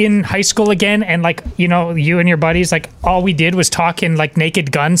was in high school again, and like you and your buddies, like all we did was talk in like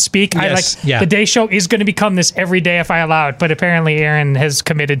Naked Gun speak. Yes, The Day Show is going to become this every day if I allow it, but apparently Aaron has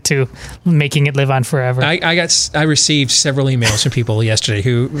committed to making it live on forever. I received several emails from people yesterday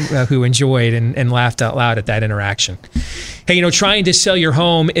who enjoyed and laughed out loud at that interaction. Hey, trying to sell your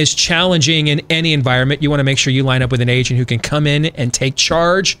home is challenging in any environment. You want to make sure you line up with an agent who can come in and take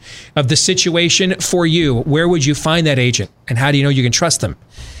charge of the situation for you. Where would you find that agent? And how do you know you can trust them?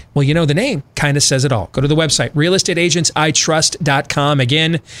 Well, the name kind of says it all. Go to the website, realestateagentsitrust.com.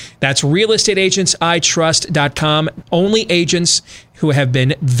 Again, that's realestateagentsitrust.com. Only agents who have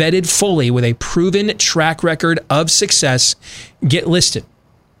been vetted fully with a proven track record of success get listed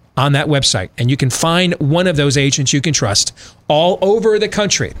on that website, and you can find one of those agents you can trust all over the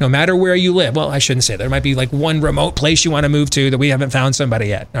country, no matter where you live. Well, I shouldn't say that. There might be like one remote place you want to move to that we haven't found somebody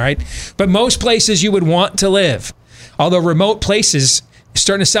yet, all right? But most places you would want to live, although remote places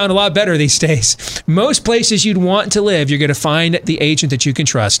starting to sound a lot better these days. Most places you'd want to live, you're going to find the agent that you can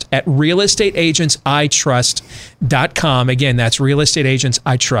trust at realestateagentsitrust.com. Again, that's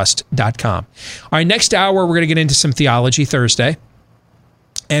realestateagentsitrust.com. All right, next hour, we're going to get into some Theology Thursday,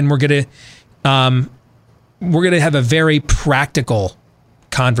 and we're going to have a very practical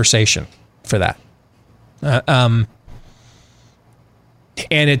conversation for that. And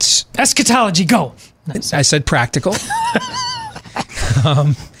it's eschatology. Go. I said practical.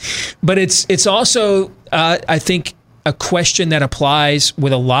 But it's also, I think, a question that applies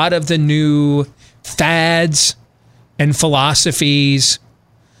with a lot of the new fads and philosophies,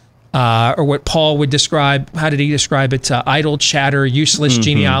 or what Paul would describe. How did he describe it? Idle chatter, useless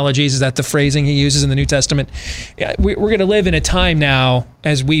genealogies. Is that the phrasing he uses in the New Testament? Yeah, we're going to live in a time now,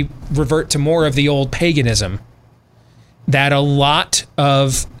 as we revert to more of the old paganism, that a lot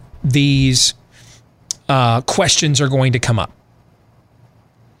of these questions are going to come up.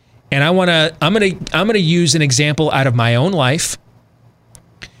 And I'm gonna use an example out of my own life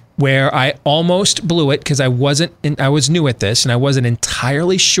where I almost blew it because I was new at this and I wasn't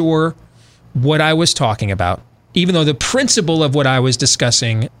entirely sure what I was talking about, even though the principle of what I was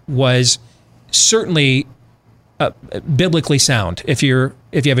discussing was certainly biblically sound. If you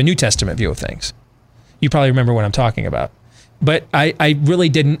have a New Testament view of things, you probably remember what I'm talking about. But I really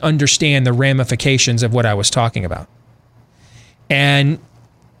didn't understand the ramifications of what I was talking about. And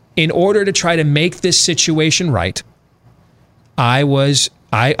in order to try to make this situation right, I was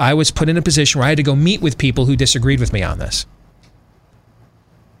put in a position where I had to go meet with people who disagreed with me on this.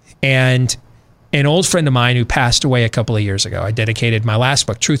 And an old friend of mine who passed away a couple of years ago, I dedicated my last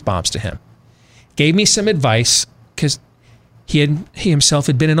book, Truth Bombs, to him, gave me some advice because he himself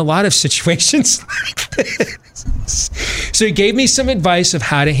had been in a lot of situations like this. So he gave me some advice of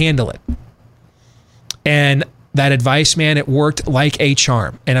how to handle it. And that advice, man, it worked like a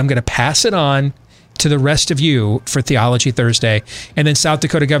charm. And I'm going to pass it on to the rest of you for Theology Thursday. And then South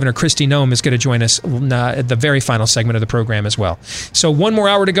Dakota Governor Kristi Noem is going to join us at the very final segment of the program as well. So one more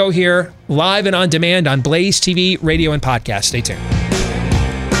hour to go here, live and on demand on Blaze TV, radio, and podcast. Stay tuned.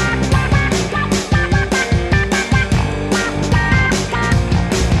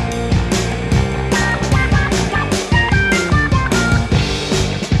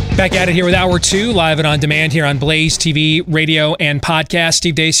 Back at it here with Hour 2, live and on demand here on Blaze TV, radio, and podcast.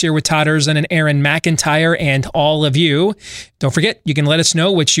 Steve Deace here with Todd Erzan and Aaron McIntyre and all of you. Don't forget, you can let us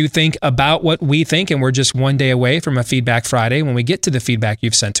know what you think about what we think, and we're just one day away from a Feedback Friday when we get to the feedback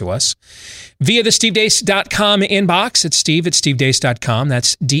you've sent to us. Via the stevedeace.com inbox, it's steve@stevedeace.com.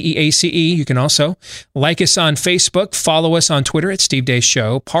 That's DEACE. You can also like us on Facebook, follow us on Twitter at Steve Deace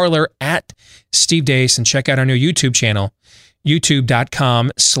Show, Parler at Steve Deace, and check out our new YouTube channel,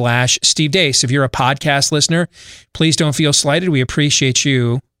 youtube.com/Steve Deace. If you're a podcast listener, please don't feel slighted. We appreciate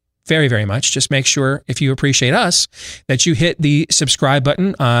you very, very much. Just make sure, if you appreciate us, that you hit the subscribe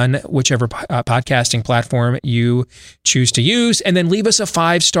button on whichever podcasting platform you choose to use, and then leave us a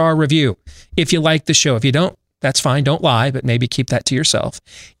 5-star review if you like the show. If you don't, that's fine. Don't lie, but maybe keep that to yourself.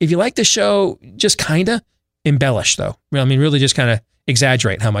 If you like the show, just kind of embellish, though. I mean, really just kind of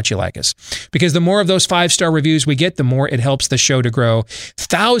exaggerate how much you like us, because the more of those 5-star reviews we get, the more it helps the show to grow.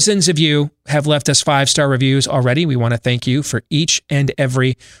 Thousands of you have left us 5-star reviews already. We want to thank you for each and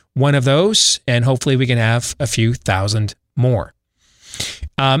every one of those, and hopefully we can have a few thousand more.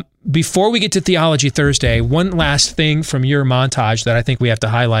 Before we get to Theology Thursday, one last thing from your montage that I think we have to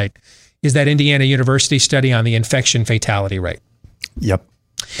highlight is that Indiana University study on the infection fatality rate. Yep.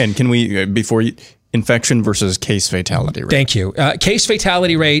 And can we, before you... infection versus case fatality rate. Thank you. Case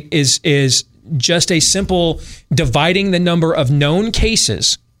fatality rate is just a simple dividing the number of known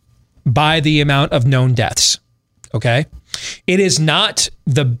cases by the amount of known deaths. Okay? It is not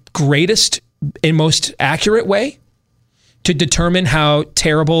the greatest and most accurate way to determine how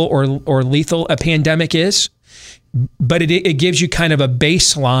terrible or lethal a pandemic is, but it gives you kind of a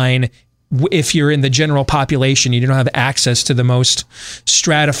baseline. If you're in the general population, you don't have access to the most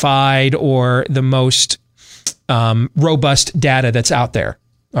stratified or the most robust data that's out there.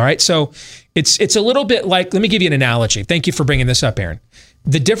 All right. So it's a little bit like, let me give you an analogy. Thank you for bringing this up, Aaron.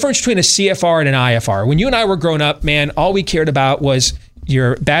 The difference between a CFR and an IFR. When you and I were growing up, man, all we cared about was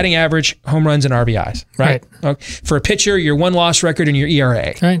your batting average, home runs, and RBIs, right? Okay. For a pitcher, your win-loss record and your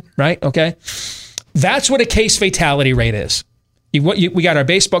ERA. Right. Okay. That's what a case fatality rate is. We got our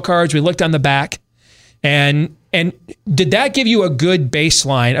baseball cards. We looked on the back, and And did that give you a good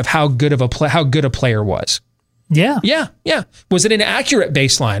baseline of how good a player was? Yeah. Yeah. Was it an accurate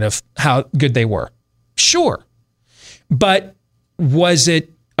baseline of how good they were? Sure. But was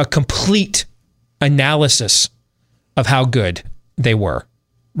it a complete analysis of how good they were?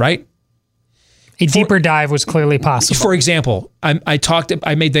 Right? A deeper dive was clearly possible. For example,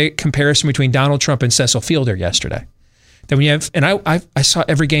 I made the comparison between Donald Trump and Cecil Fielder yesterday. That when you have, and I saw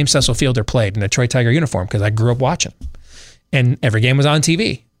every game Cecil Fielder played in a Detroit Tiger uniform because I grew up watching, and every game was on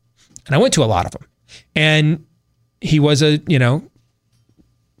TV, and I went to a lot of them. And he was it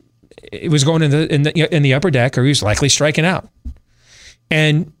was going in the upper deck, or he was likely striking out.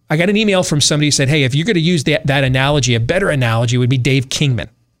 And I got an email from somebody who said, "Hey, if you're going to use that analogy, a better analogy would be Dave Kingman."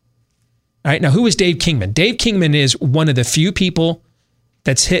 All right, now who is Dave Kingman? Dave Kingman is one of the few people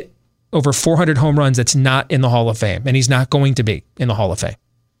that's hit over 400 home runs that's not in the Hall of Fame, and he's not going to be in the Hall of Fame.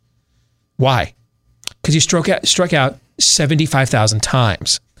 Why? Because he struck out 75,000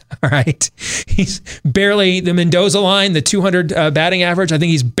 times. All right, he's barely the Mendoza line, the 200 batting average. I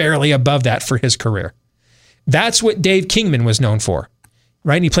think he's barely above that for his career. That's what Dave Kingman was known for,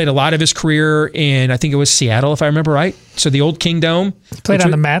 right? And he played a lot of his career in, I think it was Seattle, if I remember right. So the old King Dome. He played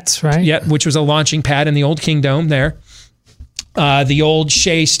on the Mets, right? Yeah, which was a launching pad in the old King Dome there. The old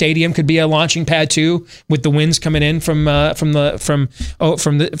Shea Stadium could be a launching pad too, with the winds coming in from the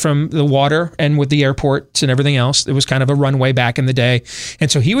water and with the airports and everything else. It was kind of a runway back in the day, and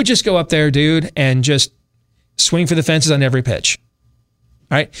so he would just go up there, dude, and just swing for the fences on every pitch.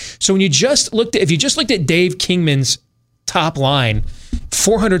 All right. So when if you just looked at Dave Kingman's top line,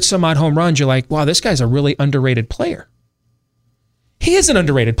 400 some odd home runs, you're like, wow, this guy's a really underrated player. He is an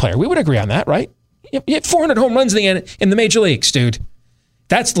underrated player. We would agree on that, right? You hit 400 home runs in the major leagues, dude.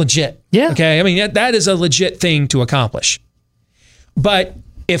 That's legit. Yeah. Okay. I mean, that is a legit thing to accomplish. But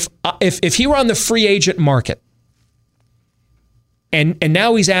if he were on the free agent market and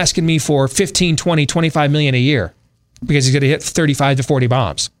now he's asking me for 15, 20, 25 million a year because he's going to hit 35 to 40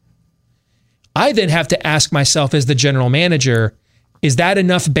 bombs, I then have to ask myself as the general manager, is that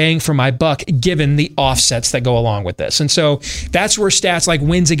enough bang for my buck given the offsets that go along with this? And so that's where stats like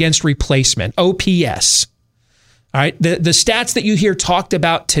wins against replacement, OPS, all right, the stats that you hear talked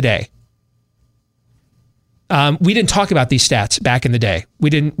about today. We didn't talk about these stats back in the day.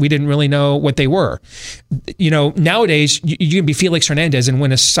 We didn't really know what they were. Nowadays you can be Felix Hernandez and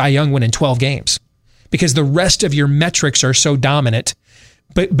win a Cy Young win in 12 games because the rest of your metrics are so dominant.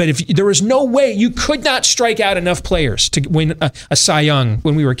 But if there was no way, you could not strike out enough players to win a Cy Young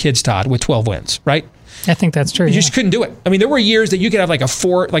when we were kids, Todd, with 12 wins, right? I think that's true. You just couldn't do it. I mean, there were years that you could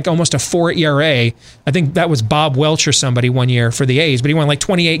have almost a 4 ERA. I think that was Bob Welch or somebody one year for the A's, but he won like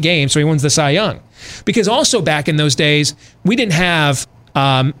 28 games, so he wins the Cy Young. Because also back in those days, we didn't have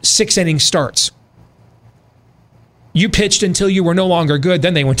 6-inning starts. You pitched until you were no longer good,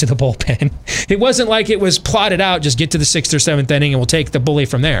 then they went to the bullpen. It wasn't like it was plotted out, just get to the 6th or 7th inning and we'll take the bully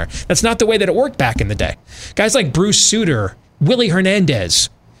from there. That's not the way that it worked back in the day. Guys like Bruce Sutter, Willie Hernandez,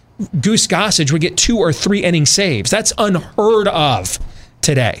 Goose Gossage would get 2 or 3 inning saves. That's unheard of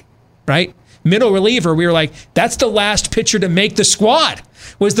today, right? Middle reliever, we were like, that's the last pitcher to make the squad,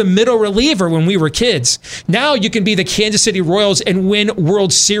 was the middle reliever when we were kids. Now you can be the Kansas City Royals and win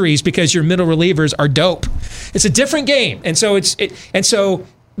World Series because your middle relievers are dope. It's a different game. And so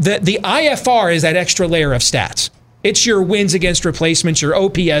the IFR is that extra layer of stats. It's your wins against replacements, your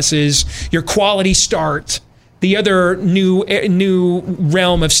OPSs, your quality start, the other new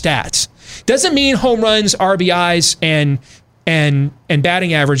realm of stats. Doesn't mean home runs, RBIs, and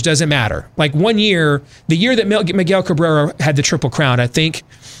batting average doesn't matter. Like one year, the year that Miguel Cabrera had the Triple Crown, I think,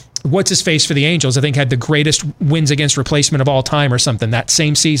 what's his face for the Angels, I think had the greatest wins against replacement of all time or something that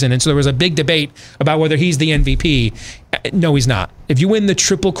same season. And so there was a big debate about whether he's the MVP. No, he's not. If you win the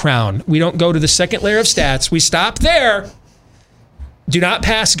Triple Crown, we don't go to the second layer of stats. We stop there. Do not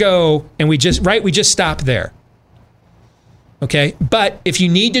pass go. And we just stop there. Okay. But if you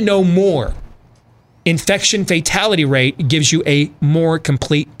need to know more, infection fatality rate gives you a more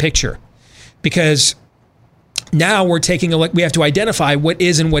complete picture, because now we're taking a look. We have to identify what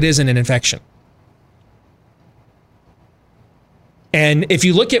is and what isn't an infection. And if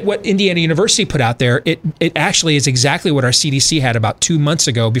you look at what Indiana University put out there, it actually is exactly what our CDC had about 2 months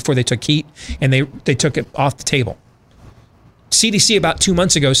ago before they took heat and they took it off the table. CDC about 2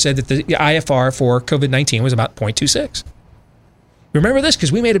 months ago said that the IFR for COVID-19 was about 0.26. Remember this?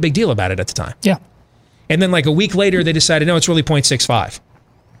 Because we made a big deal about it at the time. Yeah. And then like a week later, they decided, no, it's really 0.65.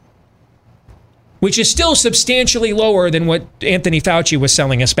 Which is still substantially lower than what Anthony Fauci was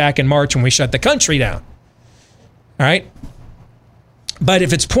selling us back in March when we shut the country down. All right? But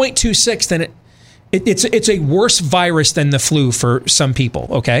if it's 0.26, then It's a worse virus than the flu for some people,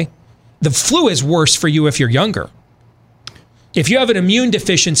 okay? The flu is worse for you if you're younger. If you have an immune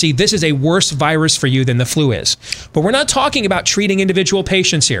deficiency, this is a worse virus for you than the flu is. But we're not talking about treating individual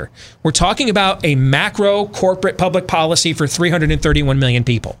patients here. We're talking about a macro corporate public policy for 331 million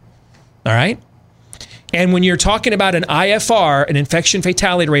people. All right? And when you're talking about an IFR, an infection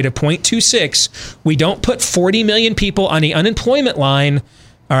fatality rate of 0.26, we don't put 40 million people on the unemployment line,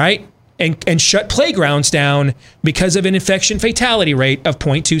 all right, and shut playgrounds down because of an infection fatality rate of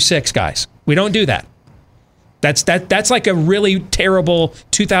 0.26, guys. We don't do that. That's like a really terrible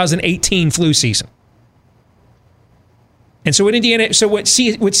 2018 flu season. And so what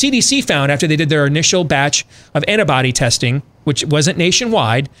CDC found after they did their initial batch of antibody testing, which wasn't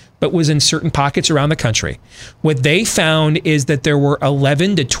nationwide, but was in certain pockets around the country, what they found is that there were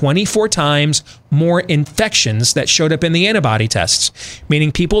 11 to 24 times more infections that showed up in the antibody tests,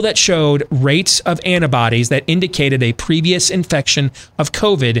 meaning people that showed rates of antibodies that indicated a previous infection of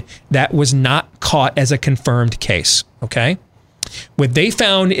COVID that was not caught as a confirmed case, okay? What they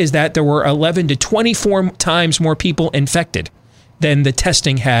found is that there were 11 to 24 times more people infected than the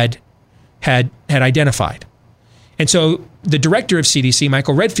testing had identified. And so the director of CDC,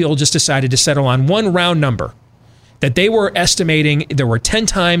 Michael Redfield, just decided to settle on one round number that they were estimating there were 10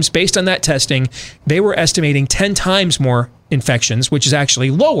 times, based on that testing, they were estimating 10 times more infections, which is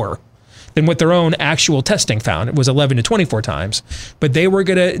actually lower than what their own actual testing found. It was 11 to 24 times. But they were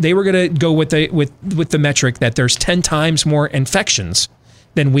gonna go with the metric that there's 10 times more infections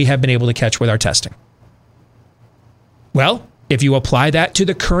than we have been able to catch with our testing. Well, if you apply that to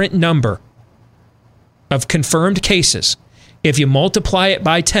the current number of confirmed cases, if you multiply it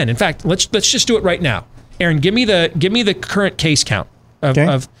by 10, in fact, let's just do it right now. Aaron, give me the current case count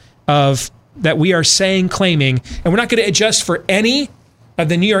of that we are claiming, and we're not going to adjust for any of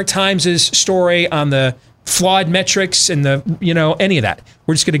the New York Times' story on the flawed metrics and any of that.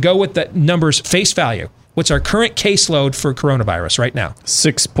 We're just going to go with the numbers face value. What's our current caseload for coronavirus right now?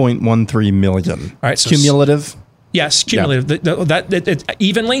 6.13 million. All right, so cumulative? Yes, cumulative. Yeah. That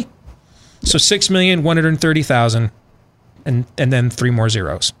evenly? So 6,130,000 and then 3 more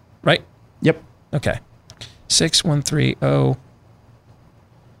zeros, right? Yep. Okay. 6130.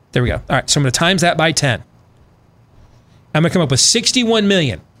 There we go. All right, so I'm going to times that by 10. I'm going to come up with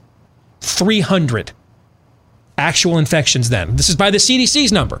 61,300,000 actual infections then. This is by the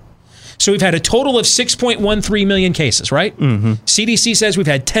CDC's number. So we've had a total of 6.13 million cases, right? Mm-hmm. CDC says we've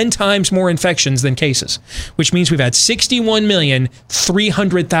had 10 times more infections than cases, which means we've had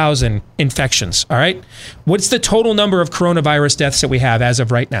 61,300,000 infections, all right? What's the total number of coronavirus deaths that we have as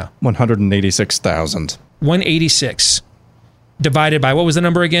of right now? 186,000. 186. Divided by, what was the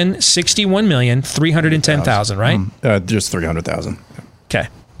number again? 61,310,000, right? Just 300,000. Okay.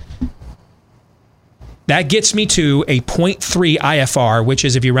 That gets me to a 0.3 IFR, which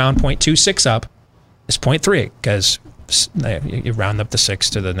is, if you round 0.26 up, is 0.3, because you round up the 6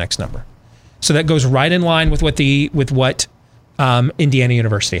 to the next number. So that goes right in line with what Indiana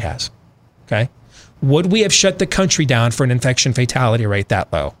University has. Okay. Would we have shut the country down for an infection fatality rate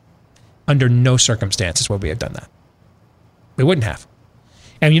that low? Under no circumstances would we have done that. We wouldn't have.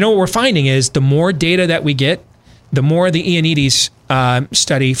 And what we're finding is the more data that we get, the more the Ioannidis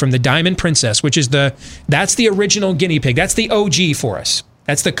study from the Diamond Princess, which is that's the original guinea pig. That's the OG for us.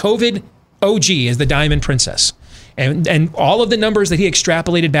 That's the COVID OG, is the Diamond Princess. And all of the numbers that he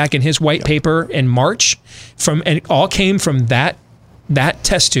extrapolated back in his white paper in March, and it all came from that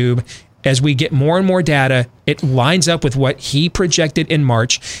test tube. As we get more and more data, it lines up with what he projected in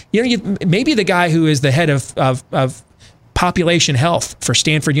March. Maybe the guy who is the head of population health for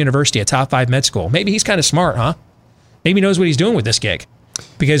Stanford University, a top 5 med school, maybe he's kind of smart, huh? Maybe he knows what he's doing with this gig.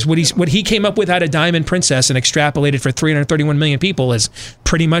 Because what he came up with out of Diamond Princess and extrapolated for 331 million people is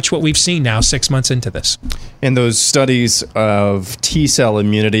pretty much what we've seen now 6 months into this. And those studies of T-cell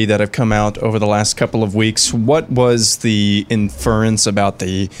immunity that have come out over the last couple of weeks, what was the inference about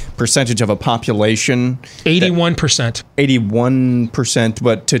the percentage of a population? 81%. 81%,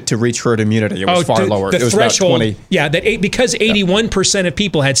 but to reach herd immunity, it was far lower. The it was threshold, about 20. Yeah, because 81% of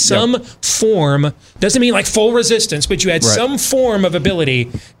people had some form, doesn't mean like full resistance, but you had some form of ability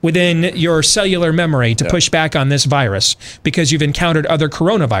within your cellular memory to push back on this virus because you've encountered other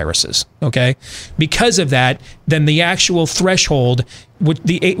coronaviruses, okay? Because of that, then the actual threshold,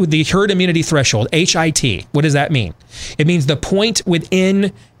 the herd immunity threshold, HIT, what does that mean? It means the point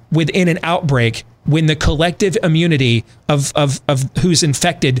within an outbreak when the collective immunity of who's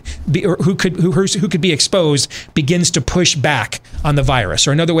infected or who could be exposed begins to push back on the virus.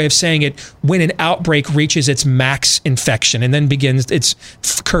 Or another way of saying it, when an outbreak reaches its max infection and then begins its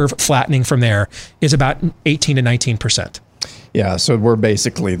curve flattening from there, is about 18 to 19%. Yeah, so we're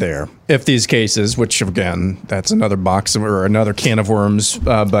basically there. If these cases, which again, that's another box or another can of worms,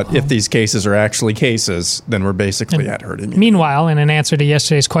 but if these cases are actually cases, then we're basically at herd immunity. Meanwhile, in an answer to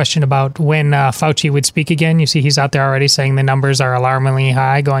yesterday's question about when Fauci would speak again, you see he's out there already saying the numbers are alarmingly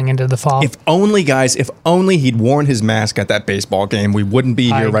high going into the fall. If only, guys, if only he'd worn his mask at that baseball game, we wouldn't be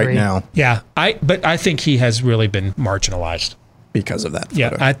here right now. Yeah, but I think he has really been marginalized because of that photo.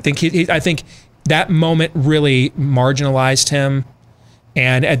 Yeah, I think that moment really marginalized him.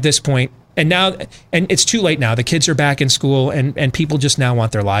 And at this point, and it's too late now. The kids are back in school and people just now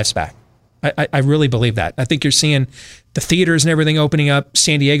want their lives back. I really believe that. I think you're seeing the theaters and everything opening up.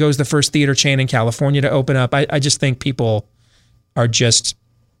 San Diego is the first theater chain in California to open up. I just think people are just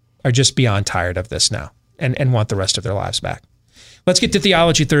beyond tired of this now and want the rest of their lives back. Let's get to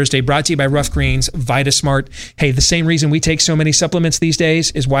Theology Thursday, brought to you by Rough Greens, VitaSmart. Hey, the same reason we take so many supplements these days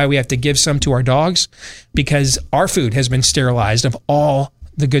is why we have to give some to our dogs, because our food has been sterilized of all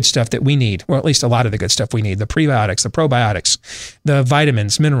the good stuff that we need, or at least a lot of the good stuff we need, the prebiotics, the probiotics, the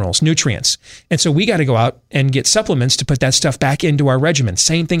vitamins, minerals, nutrients. And so we got to go out and get supplements to put that stuff back into our regimen.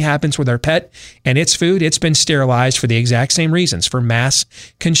 Same thing happens with our pet and its food. It's been sterilized for the exact same reasons, for mass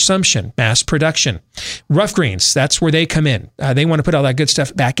consumption, mass production. Rough Greens, that's where they come in. They want to put all that good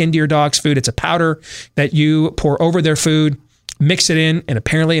stuff back into your dog's food. It's a powder that you pour over their food, mix it in, and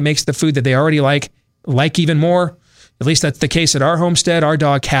apparently it makes the food that they already like even more. At least that's the case at our homestead. Our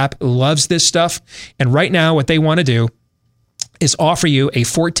dog Cap loves this stuff. And right now what they want to do is offer you a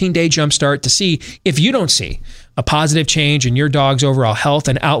 14-day jumpstart to see if you don't see a positive change in your dog's overall health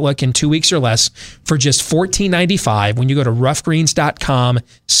and outlook in 2 weeks or less for just $14.95 when you go to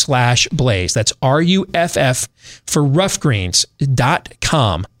roughgreens.com/blaze. That's RUFF for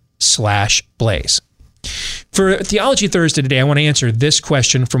roughgreens.com/blaze. For Theology Thursday today, I want to answer this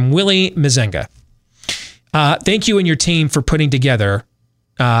question from Willie Mazenga. Thank you and your team for putting together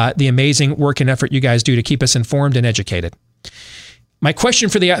the amazing work and effort you guys do to keep us informed and educated. My question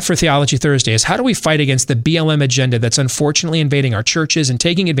for Theology Thursday is, how do we fight against the BLM agenda that's unfortunately invading our churches and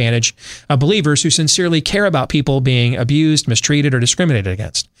taking advantage of believers who sincerely care about people being abused, mistreated, or discriminated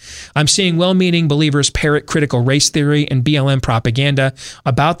against? I'm seeing well-meaning believers parrot critical race theory and BLM propaganda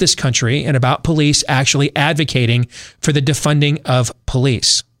about this country and about police actually advocating for the defunding of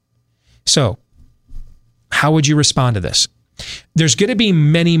police. So, how would you respond to this? There's going to be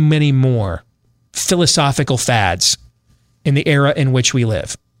many, many more philosophical fads in the era in which we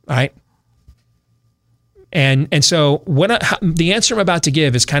live, all right? And so the answer I'm about to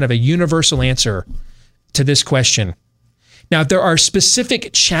give is kind of a universal answer to this question. Now, if there are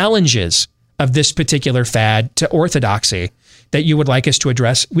specific challenges of this particular fad to orthodoxy that you would like us to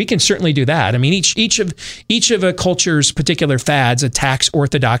address, we can certainly do that. I mean, each of a culture's particular fads attacks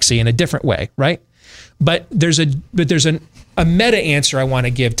orthodoxy in a different way, right? But there's a meta answer I want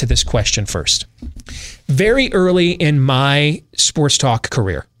to give to this question first. Very early in my sports talk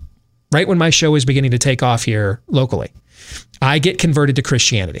career, right when my show was beginning to take off here locally, I get converted to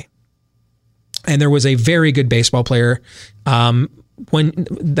Christianity. And there was a very good baseball player when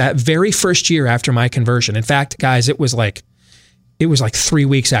that very first year after my conversion. In fact, guys, it was like 3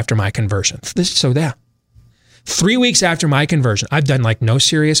 weeks after my conversion. 3 weeks after my conversion, I've done like no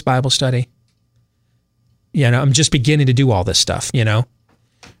serious Bible study. You know, I'm just beginning to do all this stuff, you know,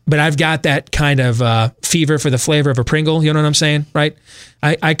 but I've got that kind of fever for the flavor of a Pringle. You know what I'm saying? Right.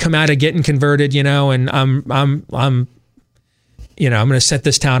 I come out of getting converted, you know, and I'm going to set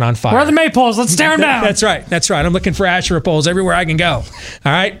this town on fire. Where are the maypoles? Let's tear them down. That's right. I'm looking for Asherah poles everywhere I can go.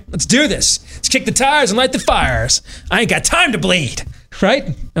 All right, let's do this. Let's kick the tires and light the fires. I ain't got time to bleed.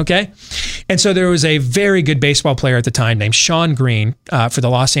 Right? Okay. And so there was a very good baseball player at the time named Shawn Green for the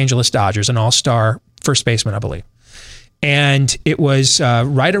Los Angeles Dodgers, an all-star first baseman, I believe. And it was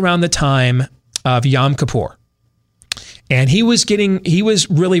right around the time of Yom Kippur. And he was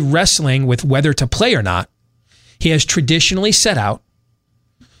really wrestling with whether to play or not. He has traditionally set out,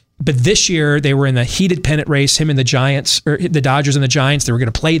 but this year they were in the heated pennant race, him and the Giants, or the Dodgers and the Giants. They were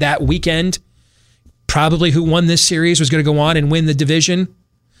going to play that weekend. Probably who won this series was going to go on and win the division.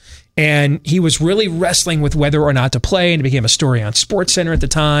 And he was really wrestling with whether or not to play, and it became a story on SportsCenter at the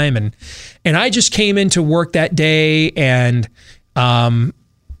time. And I just came into work that day, and Iowa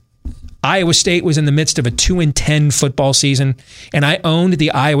State was in the midst of a 2-10 football season, and I owned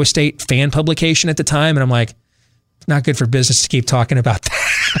the Iowa State fan publication at the time, and I'm like, it's not good for business to keep talking about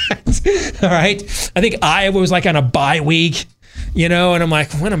that. All right. I think Iowa was like on a bye week, and I'm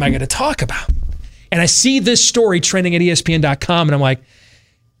like, what am I going to talk about? And I see this story trending at ESPN.com, and I'm like,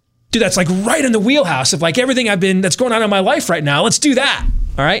 dude, that's like right in the wheelhouse of like everything that's going on in my life right now. Let's do that.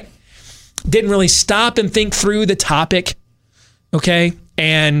 All right. Didn't really stop and think through the topic. Okay.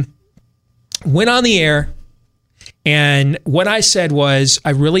 And went on the air. And what I said was, I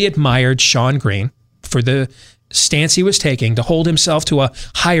really admired Sean Green for the stance he was taking to hold himself to a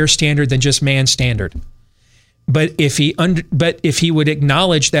higher standard than just man's standard. But if he would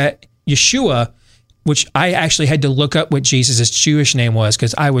acknowledge that Yeshua, which I actually had to look up what Jesus' Jewish name was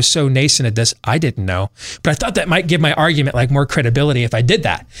because I was so nascent at this, I didn't know. But I thought that might give my argument like more credibility if I did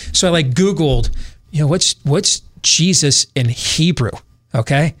that. So I like Googled, what's Jesus in Hebrew?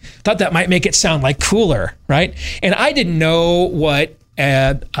 Okay. Thought that might make it sound like cooler, right? And I didn't know what,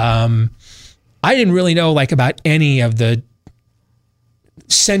 I didn't really know like about any of the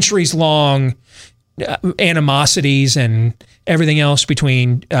centuries long animosities and everything else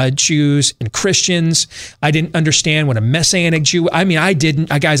between Jews and Christians. I didn't understand what a Messianic Jew, I'd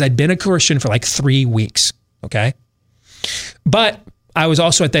been a Christian for like 3 weeks. Okay. But I was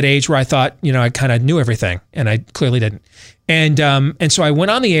also at that age where I thought, I kind of knew everything, and I clearly didn't. And so I went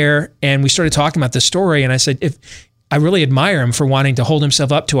on the air and we started talking about this story, and I said, if I really admire him for wanting to hold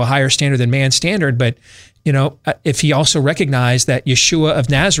himself up to a higher standard than man's standard, but if he also recognized that Yeshua of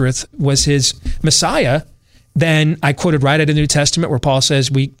Nazareth was his Messiah, then I quoted right out of the New Testament where Paul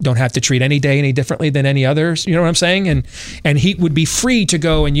says we don't have to treat any day any differently than any others. You know what I'm saying? And he would be free to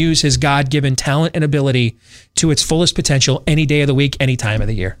go and use his God-given talent and ability to its fullest potential any day of the week, any time of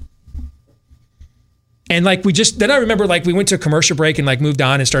the year. And then I remember we went to a commercial break and moved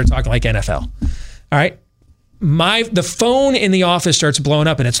on and started talking like NFL. All right. The phone in the office starts blowing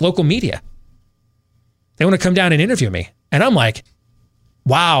up, and it's local media. They want to come down and interview me. And I'm like,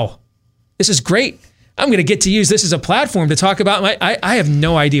 wow, this is great. I'm going to get to use this as a platform to talk about I have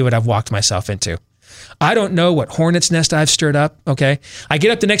no idea what I've walked myself into. I don't know what hornet's nest I've stirred up, okay? I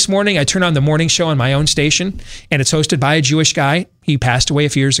get up the next morning, I turn on the morning show on my own station, and it's hosted by a Jewish guy. He passed away a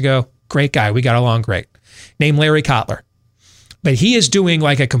few years ago. Great guy. We got along great. Named Larry Kotler. But he is doing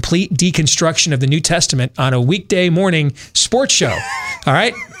a complete deconstruction of the New Testament on a weekday morning sports show, all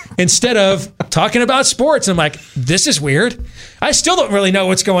right? Instead of talking about sports. I'm like, this is weird. I still don't really know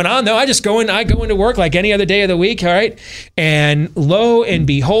what's going on, though. I go into work like any other day of the week, all right? And lo and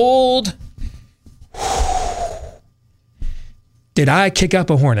behold, did I kick up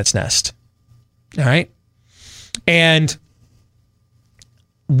a hornet's nest, all right? And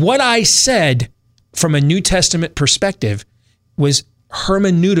what I said from a New Testament perspective was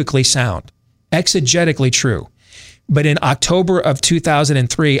hermeneutically sound, exegetically true. But in October of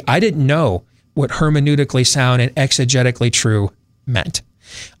 2003, I didn't know what hermeneutically sound and exegetically true meant.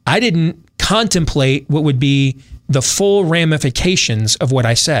 I didn't contemplate what would be the full ramifications of what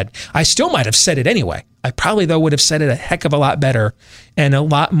I said. I still might have said it anyway. I probably, though, would have said it a heck of a lot better and a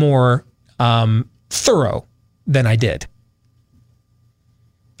lot more thorough than I did.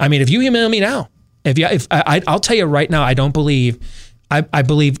 I mean, if you email me now, I'll tell you right now, I don't believe. I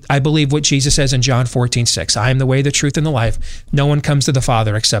believe what Jesus says in John 14:6. I am the way, the truth, and the life. No one comes to the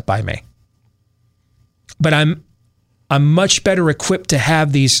Father except by me. But I'm much better equipped to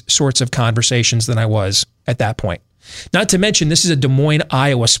have these sorts of conversations than I was at that point. Not to mention, this is a Des Moines,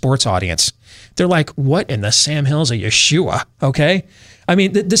 Iowa sports audience. They're like, what in the Sam Hills of Yeshua? Okay. I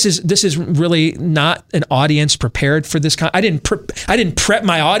mean, this is really not an audience prepared for this. I didn't prep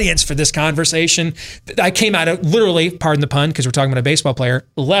my audience for this conversation. I came out of literally, pardon the pun, because we're talking about a baseball player,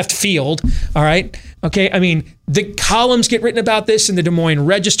 left field. All right. Okay. I mean, the columns get written about this in the Des Moines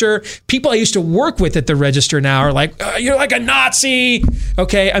Register. People I used to work with at the Register now are like, you're like a Nazi.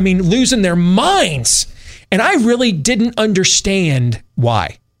 Okay. I mean, losing their minds. And I really didn't understand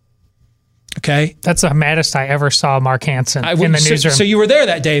why. Okay. That's the maddest I ever saw Mark Hansen in the newsroom. So you were there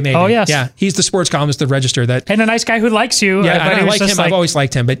that day, maybe? Oh, yes. Yeah. He's the sports columnist at the Register. And a nice guy who likes you. Yeah, I like him. I've always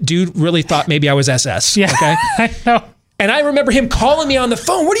liked him. But dude really thought maybe I was SS. Yeah, okay? I know. And I remember him calling me on the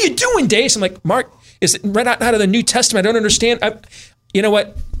phone. What are you doing, Dace? I'm like, Mark, is it right out of the New Testament? I don't understand. You know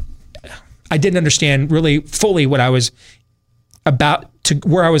what? I didn't understand really fully what I was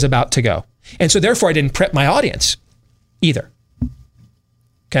where I was about to go. And so therefore I didn't prep my audience either.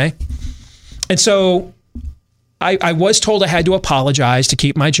 Okay. And so I was told I had to apologize to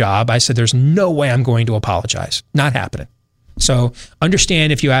keep my job. I said, there's no way I'm going to apologize. Not happening. So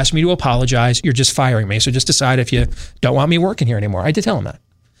understand, if you ask me to apologize, you're just firing me. So just decide if you don't want me working here anymore. I did tell him that.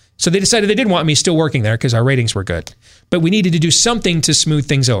 So they decided they didn't want me still working there because our ratings were good. But we needed to do something to smooth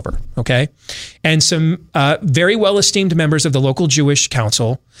things over, okay? And some very well-esteemed members of the local Jewish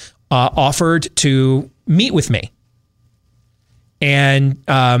council offered to meet with me and,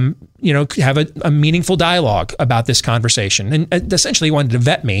 have a meaningful dialogue about this conversation. And essentially wanted to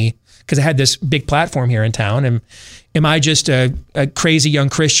vet me because I had this big platform here in town. And am I just a crazy young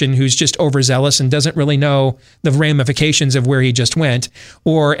Christian who's just overzealous and doesn't really know the ramifications of where he just went?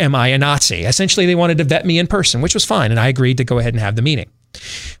 Or am I a Nazi? Essentially, they wanted to vet me in person, which was fine. And I agreed to go ahead and have the meeting.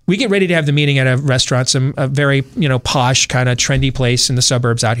 We get ready to have the meeting at a restaurant, a very, posh kind of trendy place in the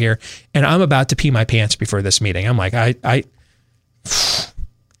suburbs out here. And I'm about to pee my pants before this meeting. I'm like, and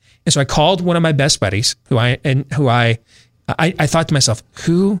so I called one of my best buddies who I thought to myself,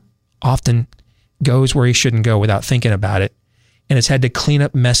 who often goes where he shouldn't go without thinking about it and has had to clean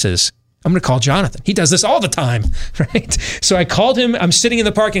up messes? I'm going to call Jonathan. He does this all the time, right? So I called him. I'm sitting in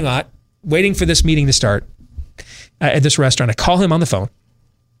the parking lot waiting for this meeting to start at this restaurant. I call him on the phone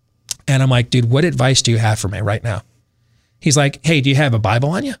and I'm like, dude, what advice do you have for me right now? He's like, hey, do you have a Bible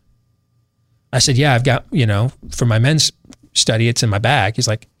on you? I said, yeah, I've got, for my men's study, it's in my bag. He's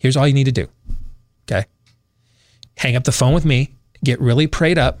like, here's all you need to do. Okay. Hang up the phone with me, get really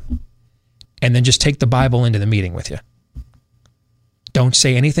prayed up, and then just take the Bible into the meeting with you. Don't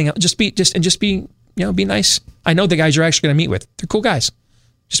say anything else. Just be nice. I know the guys you're actually going to meet with. They're cool guys.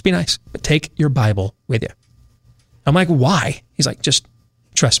 Just be nice, but take your Bible with you. I'm like, why? He's like, just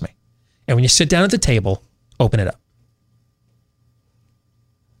trust me. And when you sit down at the table, open it up.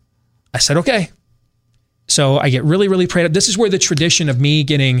 I said, okay. So I get really, really prayed up. This is where the tradition of me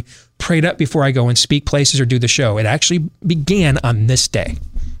getting prayed up before I go and speak places or do the show, it actually began on this day.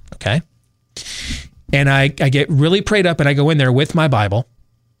 Okay. And I get really prayed up and I go in there with my Bible.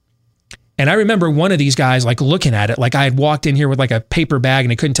 And I remember one of these guys like looking at it like I had walked in here with like a paper bag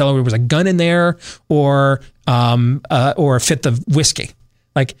and I couldn't tell if there was a gun in there or a fifth of whiskey.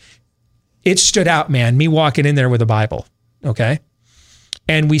 Like it stood out, man, me walking in there with a Bible. Okay.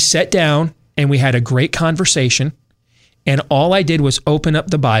 And we sat down and we had a great conversation. And all I did was open up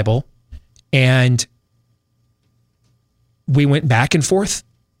the Bible and we went back and forth.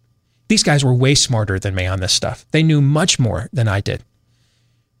 These guys were way smarter than me on this stuff. They knew much more than I did.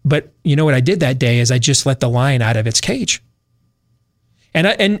 But you know what I did that day is I just let the lion out of its cage. And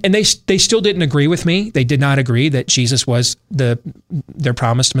they still didn't agree with me. They did not agree that Jesus was their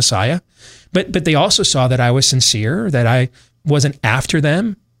promised Messiah. But they also saw that I was sincere, that I wasn't after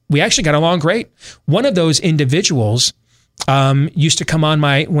them. We actually got along great. One of those individuals used to come on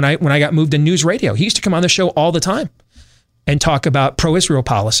when I got moved to news radio. He used to come on the show all the time and talk about pro-Israel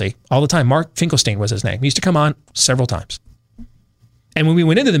policy all the time. Mark Finkelstein was his name. He used to come on several times. And when we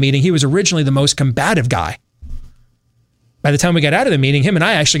went into the meeting, he was originally the most combative guy. By the time we got out of the meeting, him and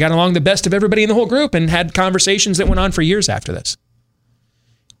I actually got along the best of everybody in the whole group and had conversations that went on for years after this.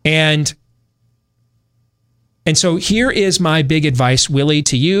 And so here is my big advice, Willie,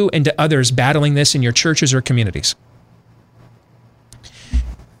 to you and to others battling this in your churches or communities.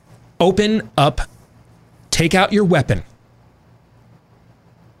 Open up, take out your weapon,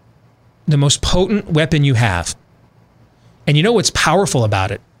 the most potent weapon you have. And you know what's powerful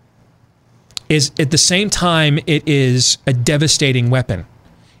about it is at the same time it is a devastating weapon.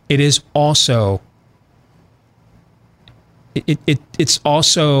 It is also it's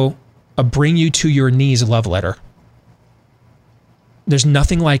also a bring you to your knees love letter. There's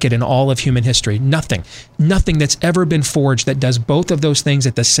nothing like it in all of human history. Nothing that's ever been forged that does both of those things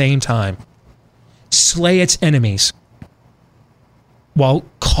at the same time. Slay its enemies while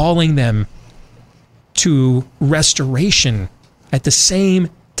calling them to restoration at the same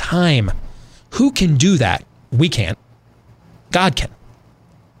time. Who can do that? We can't. God can.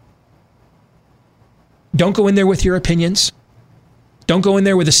 Don't go in there with your opinions. Don't go in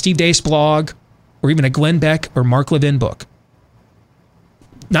there with a Steve Deace blog or even a Glenn Beck or Mark Levin book.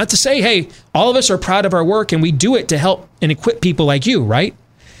 Not to say, hey, all of us are proud of our work and we do it to help and equip people like you, right?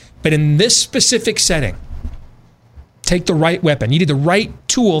 But in this specific setting, take the right weapon. You need the right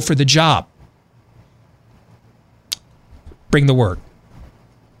tool for the job. Bring the word.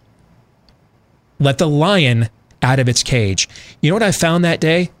 Let the lion out of its cage. You know what I found that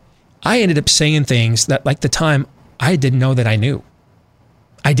day? I ended up saying things that, like the time, I didn't know that I knew.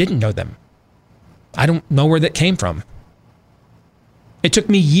 I didn't know them. I don't know where that came from. It took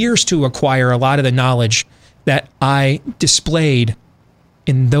me years to acquire a lot of the knowledge that I displayed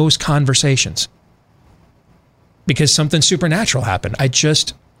in those conversations. Because something supernatural happened. I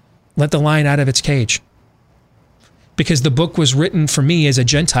just let the lion out of its cage. Because the book was written for me as a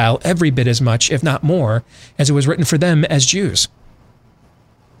Gentile every bit as much, if not more, as it was written for them as Jews.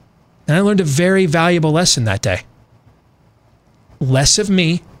 And I learned a very valuable lesson that day. Less of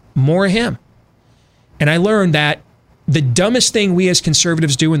me, more of him. And I learned that the dumbest thing we as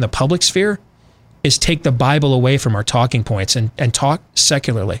conservatives do in the public sphere is take the Bible away from our talking points and talk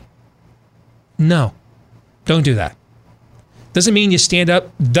secularly. No, don't do that. Doesn't mean you stand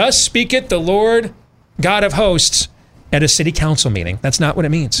up, thus speaketh the Lord God of hosts, at a city council meeting. That's not what it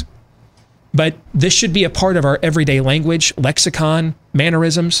means. But this should be a part of our everyday language, lexicon,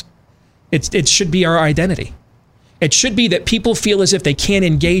 mannerisms. It should be our identity. It should be that people feel as if they can't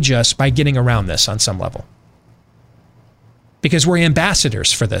engage us by getting around this on some level. Because we're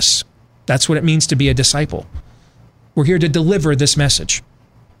ambassadors for this. That's what it means to be a disciple. We're here to deliver this message.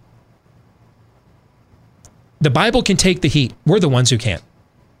 The Bible can take the heat. We're the ones who can't.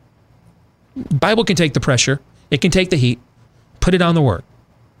 The Bible can take the pressure. It can take the heat. Put it on the Word.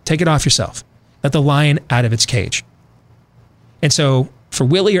 Take it off yourself. Let the lion out of its cage. And so, for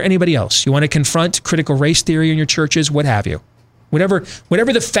Willie or anybody else, you want to confront critical race theory in your churches, what have you. Whatever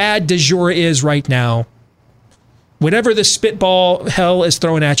the fad du jour is right now, whatever the spitball hell is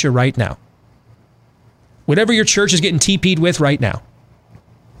throwing at you right now, whatever your church is getting TP'd with right now,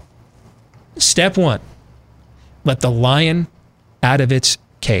 step one, let the lion out of its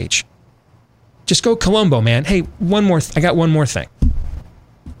cage. Just go Columbo, man. Hey, I got one more thing.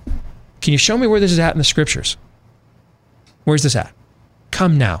 Can you show me where this is at in the scriptures? Where's this at?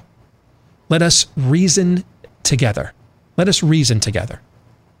 Come now. Let us reason together. Let us reason together.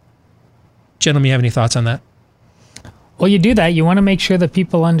 Gentlemen, you have any thoughts on that? Well, you do that. You want to make sure that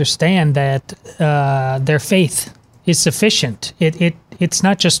people understand that their faith is sufficient. It's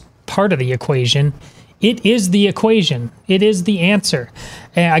not just part of the equation. It is the equation. It is the answer.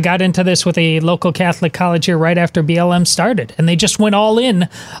 And I got into this with a local Catholic college here right after BLM started, and they just went all in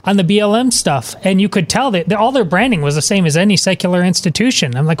on the BLM stuff. And you could tell that all their branding was the same as any secular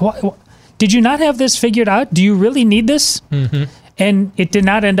institution. I'm like, what? Did you not have this figured out? Do you really need this? Mm-hmm. And it did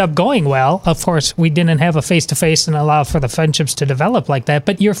not end up going well. Of course, we didn't have a face-to-face and allow for the friendships to develop like that.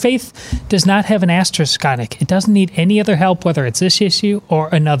 But your faith does not have an asterisk on it. It doesn't need any other help, whether it's this issue or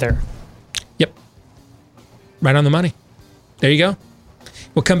another. Yep. Right on the money. There you go.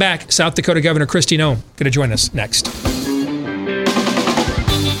 We'll come back. South Dakota Governor Kristi Noem going to join us next.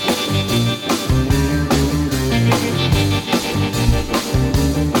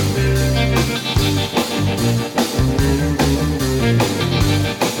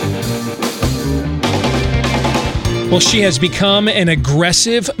 Well, she has become an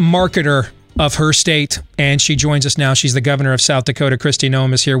aggressive marketer of her state, and she joins us now. She's the governor of South Dakota. Kristi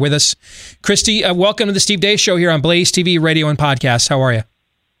Noem is here with us. Kristi, welcome to the Steve Deace Show here on Blaze TV, radio, and podcast. How are you?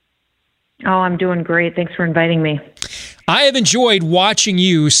 Oh, I'm doing great. Thanks for inviting me. I have enjoyed watching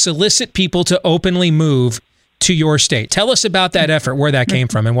you solicit people to openly move to your state. Tell us about that effort, where that came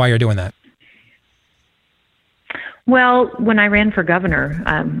from, and why you're doing that. Well, when I ran for governor,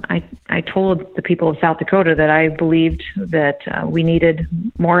 I told the people of South Dakota that I believed that we needed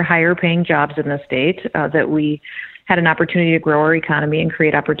more higher-paying jobs in the state, that we had an opportunity to grow our economy and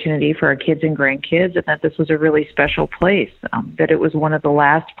create opportunity for our kids and grandkids, and that this was a really special place, that it was one of the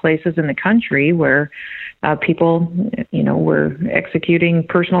last places in the country where people, were executing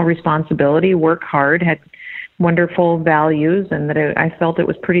personal responsibility, work hard, had wonderful values, and that I felt it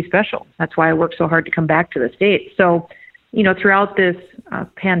was pretty special. That's why I worked so hard to come back to the state. So, throughout this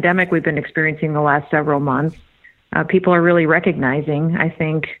pandemic we've been experiencing the last several months, people are really recognizing, I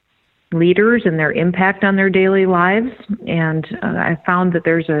think, leaders and their impact on their daily lives. And I found that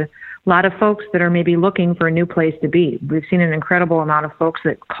there's a lot of folks that are maybe looking for a new place to be. We've seen an incredible amount of folks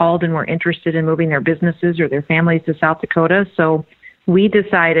that called and were interested in moving their businesses or their families to South Dakota. So we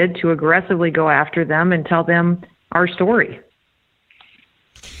decided to aggressively go after them and tell them our story.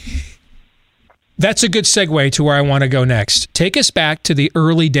 That's a good segue to where I want to go next. Take us back to the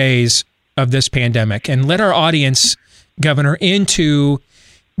early days of this pandemic and let our audience, Governor, into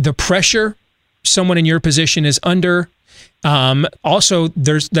the pressure someone in your position is under. Also,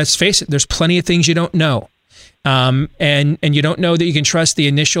 let's face it, there's plenty of things you don't know. And you don't know that you can trust the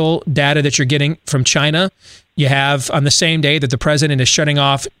initial data that you're getting from China. You have, on the same day that the president is shutting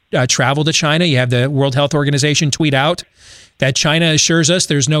off travel to China, you have the World Health Organization tweet out that China assures us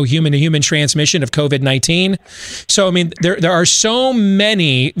there's no human-to-human transmission of COVID-19. So, I mean, there are so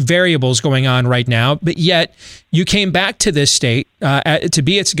many variables going on right now, but yet you came back to this state to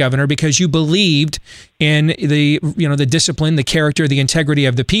be its governor because you believed in the discipline, the character, the integrity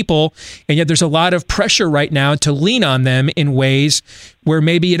of the people, and yet there's a lot of pressure right now to lean on them in ways where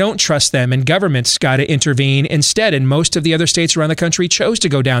maybe you don't trust them, and government's got to intervene instead. And most of the other states around the country chose to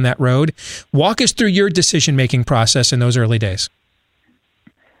go down that road. Walk us through your decision-making process in those early days.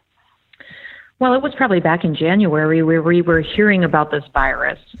 Well, it was probably back in January where we were hearing about this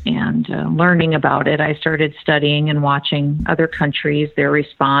virus and learning about it. I started studying and watching other countries, their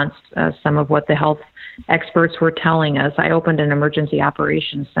response, some of what the health experts were telling us. I opened an emergency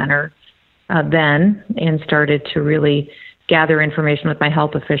operations center then and started to really gather information with my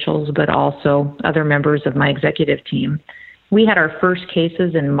health officials, but also other members of my executive team. We had our first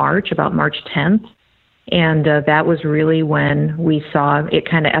cases in March, about March 10th. And that was really when we saw it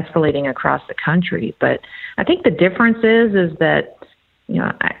kind of escalating across the country. But I think the difference is that,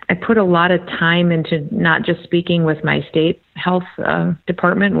 I put a lot of time into not just speaking with my state health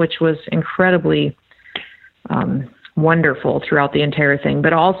department, which was incredibly wonderful throughout the entire thing,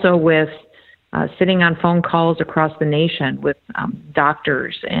 but also with sitting on phone calls across the nation with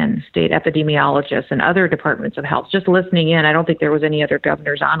doctors and state epidemiologists and other departments of health, just listening in. I don't think there was any other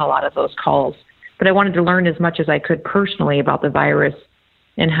governors on a lot of those calls. But I wanted to learn as much as I could personally about the virus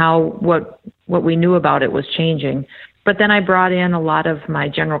and how what we knew about it was changing. But then I brought in a lot of my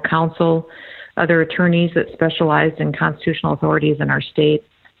general counsel, other attorneys that specialized in constitutional authorities in our state,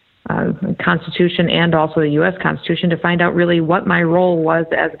 Constitution and also the U.S. Constitution, to find out really what my role was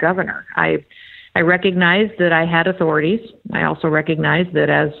as governor. I recognized that I had authorities. I also recognized that,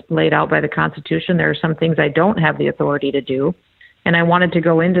 as laid out by the Constitution, there are some things I don't have the authority to do. And I wanted to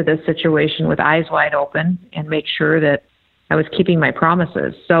go into this situation with eyes wide open and make sure that I was keeping my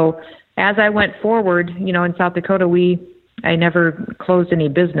promises. So as I went forward, in South Dakota, I never closed any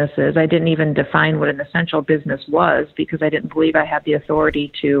businesses. I didn't even define what an essential business was because I didn't believe I had the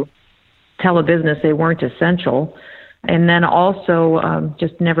authority to tell a business they weren't essential. And then also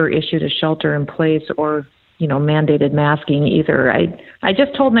just never issued a shelter in place or, mandated masking either. I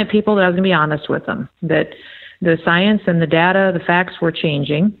just told my people that I was going to be honest with them, that the science and the data, the facts were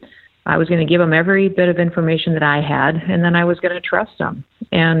changing. I was going to give them every bit of information that I had, and then I was going to trust them.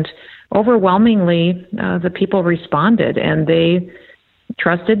 And overwhelmingly, the people responded, and they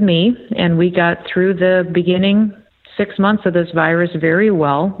trusted me, and we got through the beginning 6 months of this virus very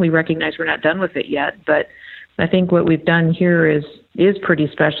well. We recognize we're not done with it yet, but I think what we've done here is pretty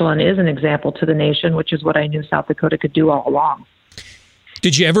special and is an example to the nation, which is what I knew South Dakota could do all along.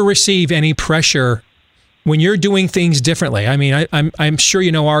 Did you ever receive any pressure when you're doing things differently? I mean, I'm sure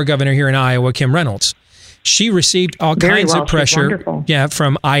our governor here in Iowa, Kim Reynolds. She received all kinds of pressure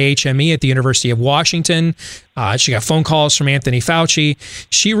from IHME at the University of Washington. She got phone calls from Anthony Fauci.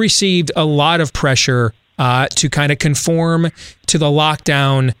 She received a lot of pressure to kind of conform to the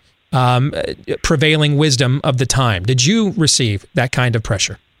lockdown prevailing wisdom of the time. Did you receive that kind of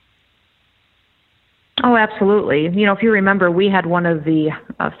pressure? Oh, absolutely. If you remember, we had one of the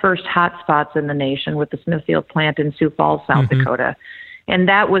first hot spots in the nation with the Smithfield plant in Sioux Falls, South Dakota. And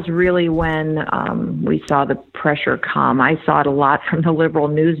that was really when we saw the pressure come. I saw it a lot from the liberal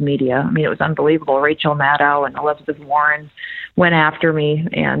news media. I mean, it was unbelievable. Rachel Maddow and Elizabeth Warren went after me.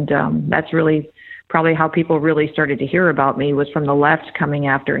 And that's really probably how people really started to hear about me, was from the left coming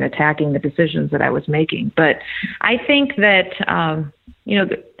after and attacking the decisions that I was making. But I think that,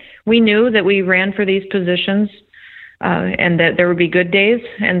 we knew that we ran for these positions and that there would be good days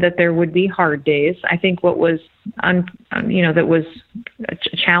and that there would be hard days. I think what was, that was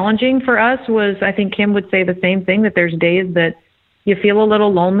challenging for us was, I think Kim would say the same thing, that there's days that you feel a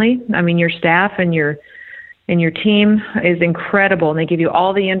little lonely. I mean, your staff and your team is incredible, and they give you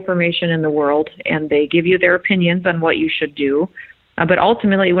all the information in the world, and they give you their opinions on what you should do. But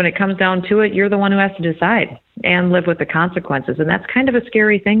ultimately, when it comes down to it, you're the one who has to decide and live with the consequences. And that's kind of a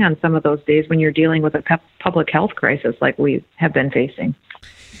scary thing on some of those days when you're dealing with a public health crisis like we have been facing.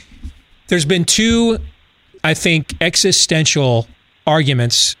 There's been two, I think, existential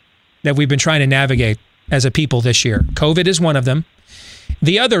arguments that we've been trying to navigate as a people this year. COVID is one of them.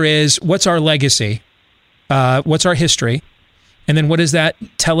 The other is, what's our legacy? What's our history? And then what does that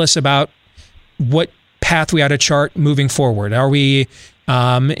tell us about what path we ought to chart moving forward? Are we,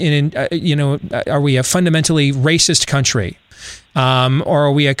 are we a fundamentally racist country? Or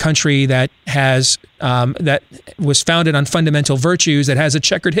are we a country that has that was founded on fundamental virtues, that has a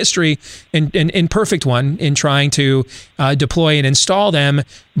checkered history, and perfect one, in trying to deploy and install them?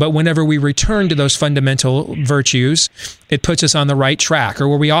 But whenever we return to those fundamental virtues, it puts us on the right track. Or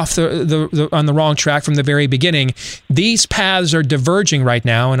were we off on the wrong track from the very beginning? These paths are diverging right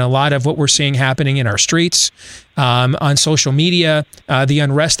now, and a lot of what we're seeing happening in our streets, on social media, the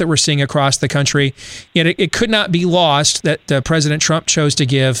unrest that we're seeing across the country. Yet it could not be lost that President Trump chose to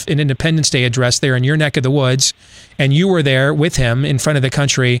give an Independence Day address there in your neck of the woods, and you were there with him in front of the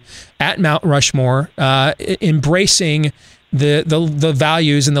country at Mount Rushmore, embracing the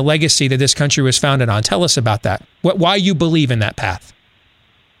values and the legacy that this country was founded on. Tell us about that. Why you believe in that path.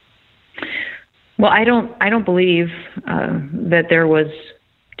 Well, I don't believe that there was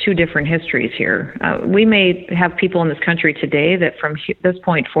two different histories here. We may have people in this country today that from this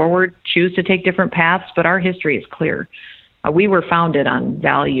point forward choose to take different paths, but our history is clear. We were founded on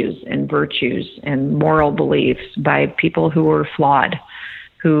values and virtues and moral beliefs by people who were flawed,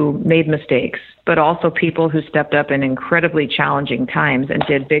 who made mistakes, but also people who stepped up in incredibly challenging times and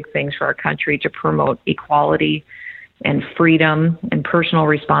did big things for our country to promote equality and freedom and personal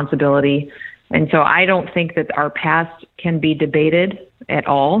responsibility. And so I don't think that our past can be debated at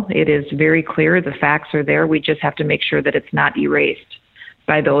all. It is very clear. The facts are there. We just have to make sure that it's not erased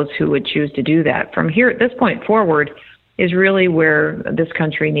by those who would choose to do that. From here, at this point forward, is really where this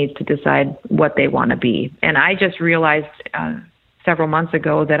country needs to decide what they want to be. And I just realized several months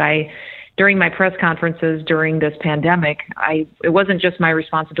ago that during my press conferences during this pandemic, it wasn't just my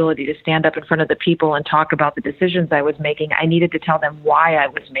responsibility to stand up in front of the people and talk about the decisions I was making. I needed to tell them why I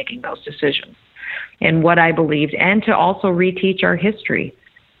was making those decisions and what I believed, and to also reteach our history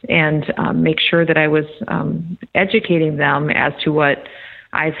and make sure that I was educating them as to what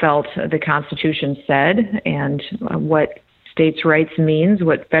I felt the Constitution said and what states' rights means,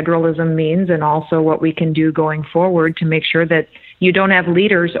 what federalism means, and also what we can do going forward to make sure that you don't have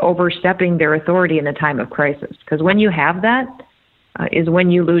leaders overstepping their authority in a time of crisis. Because when you have that is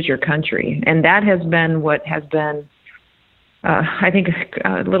when you lose your country. And that has been what has been, I think,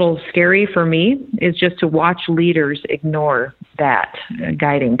 a little scary for me, is just to watch leaders ignore that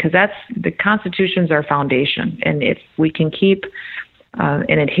guiding. Because the Constitution's our foundation. And if we can keep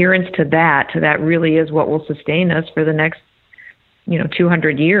an adherence to that really is what will sustain us for the next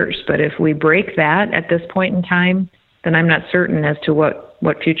 200 years. But if we break that at this point in time, then I'm not certain as to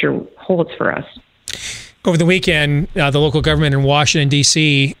what future holds for us. Over the weekend, the local government in Washington,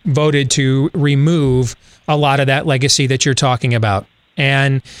 D.C. voted to remove a lot of that legacy that you're talking about.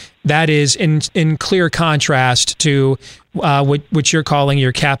 And that is in clear contrast to what you're calling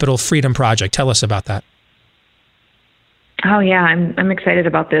your Capitol Freedom Project. Tell us about that. Oh, yeah, I'm excited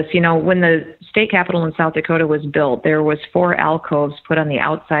about this. When the state capitol in South Dakota was built, there was 4 alcoves put on the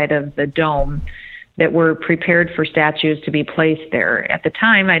outside of the dome that were prepared for statues to be placed there. At the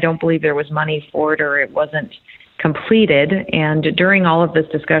time, I don't believe there was money for it, or it wasn't completed. And during all of this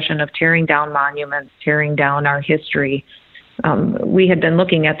discussion of tearing down monuments, tearing down our history, we had been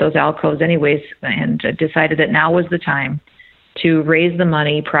looking at those alcoves anyways and decided that now was the time to raise the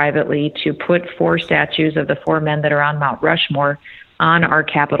money privately to put 4 statues of the 4 men that are on Mount Rushmore on our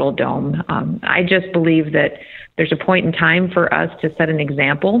Capitol dome. I just believe that there's a point in time for us to set an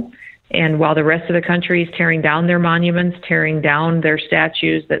example. And while the rest of the country is tearing down their monuments, tearing down their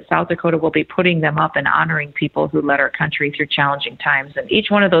statues, that South Dakota will be putting them up and honoring people who led our country through challenging times. And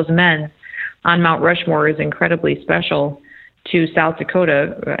each one of those men on Mount Rushmore is incredibly special to South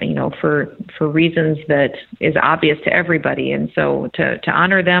Dakota, for reasons that is obvious to everybody. And so to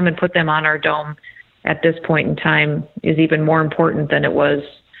honor them and put them on our dome at this point in time is even more important than it was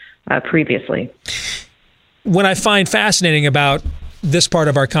previously. What I find fascinating about this part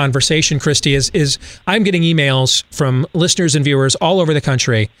of our conversation, Kristi, is I'm getting emails from listeners and viewers all over the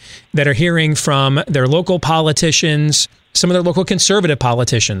country that are hearing from their local politicians, some of their local conservative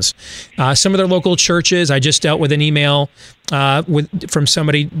politicians, some of their local churches. I just dealt with an email from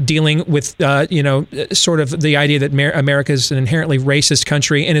somebody dealing with, sort of the idea that America is an inherently racist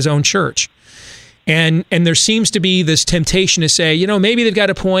country in his own church. And there seems to be this temptation to say, maybe they've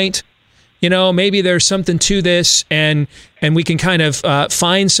got a point. Maybe there's something to this, and we can kind of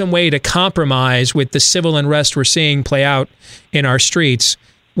find some way to compromise with the civil unrest we're seeing play out in our streets.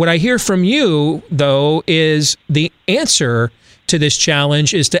 What I hear from you, though, is the answer to this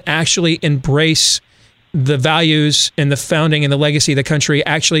challenge is to actually embrace the values and the founding and the legacy of the country,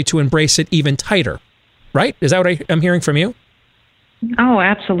 actually to embrace it even tighter, right? Is that what I'm hearing from you? Oh,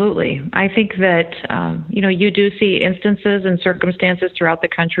 absolutely. I think that, you do see instances and circumstances throughout the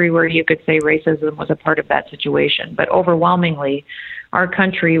country where you could say racism was a part of that situation. But overwhelmingly, our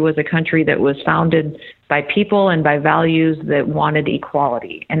country was a country that was founded by people and by values that wanted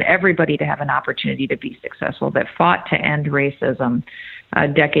equality and everybody to have an opportunity to be successful, that fought to end racism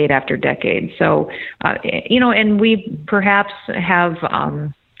decade after decade. So, and we perhaps have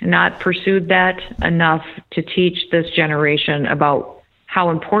not pursued that enough to teach this generation about how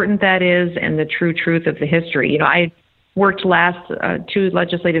important that is and the true truth of the history. I worked last 2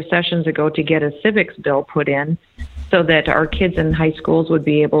 legislative sessions ago to get a civics bill put in so that our kids in high schools would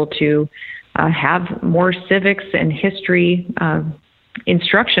be able to have more civics and history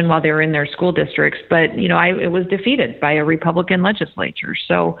instruction while they were in their school districts. But, it was defeated by a Republican legislature.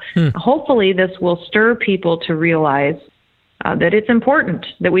 So hopefully this will stir people to realize that it's important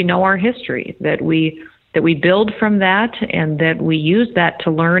that we know our history, that we build from that, and that we use that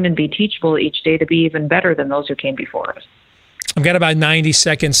to learn and be teachable each day to be even better than those who came before us. I've got about 90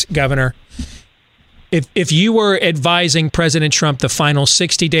 seconds, Governor. If you were advising President Trump the final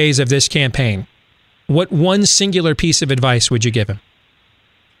 60 days of this campaign, what one singular piece of advice would you give him?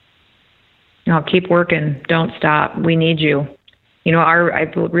 Keep working. Don't stop. We need you. I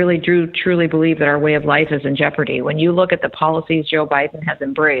really do truly believe that our way of life is in jeopardy. When you look at the policies Joe Biden has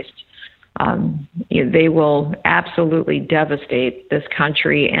embraced, they will absolutely devastate this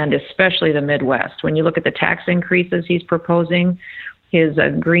country and especially the Midwest. When you look at the tax increases he's proposing, his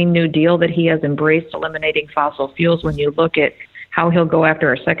Green New Deal that he has embraced, eliminating fossil fuels, when you look at how he'll go after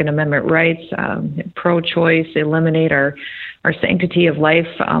our Second Amendment rights, pro-choice, eliminate our sanctity of life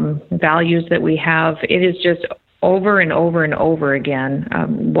values that we have, it is just over and over and over again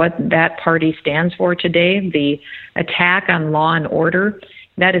what that party stands for today, the attack on law and order.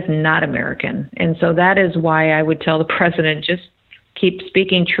 That is not American. And so that is why I would tell the president, just keep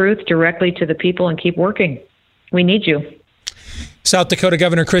speaking truth directly to the people and keep working. We need you. South Dakota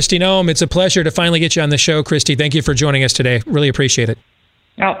Governor Kristi Noem, it's a pleasure to finally get you on the show, Kristi. Thank you for joining us today. Really appreciate it.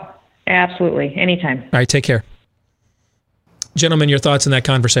 Oh, absolutely. Anytime. All right, take care. Gentlemen, your thoughts on that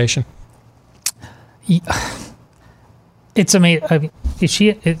conversation? It's amazing.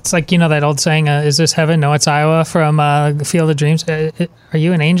 It's like, that old saying, is this heaven? No, it's Iowa from Field of Dreams. Are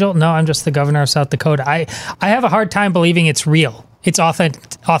you an angel? No, I'm just the governor of South Dakota. I have a hard time believing it's real. It's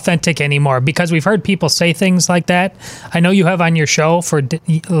authentic anymore, because we've heard people say things like that. I know you have on your show for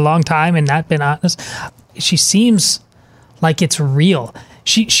a long time and not been honest. She seems like it's real.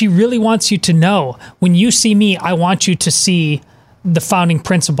 She really wants you to know, when you see me, I want you to see the founding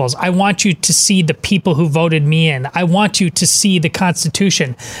principles. I want you to see the people who voted me in. I want you to see the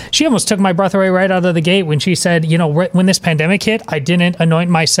Constitution. She almost took my breath away right out of the gate when she said, when this pandemic hit, I didn't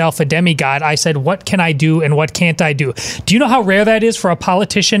anoint myself a demigod. I said, what can I do and what can't I do? Do you know how rare that is for a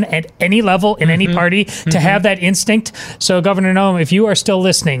politician at any level in any party to have that instinct? So Governor Noem, if you are still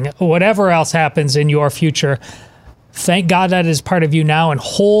listening, whatever else happens in your future, thank God that is part of you now, and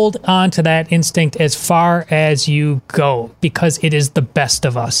hold on to that instinct as far as you go, because it is the best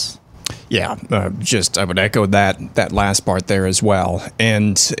of us. Yeah, I would echo that last part there as well.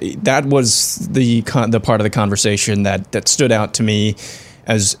 And that was the part of the conversation that stood out to me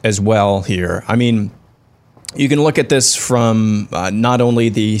as well here. I mean, you can look at this from not only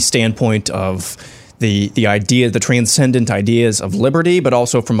the standpoint of the idea, the transcendent ideas of liberty, but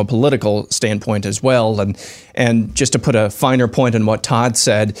also from a political standpoint as well. And just to put a finer point on what Todd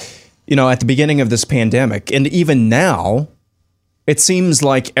said, at the beginning of this pandemic, and even now, it seems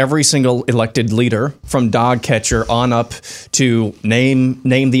like every single elected leader, from dog catcher on up to name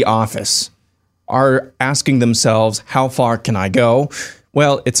the office, are asking themselves, how far can I go?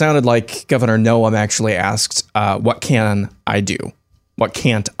 Well, it sounded like Governor Noem actually asked, what can I do? What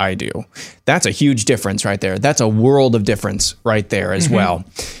can't I do? That's a huge difference right there. That's a world of difference right there as well.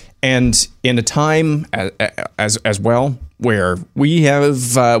 And in a time as well where we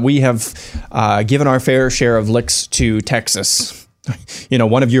have given our fair share of licks to Texas,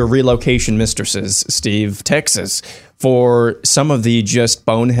 one of your relocation mistresses, Steve, Texas, for some of the just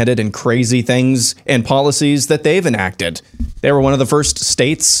boneheaded and crazy things and policies that they've enacted. They were one of the first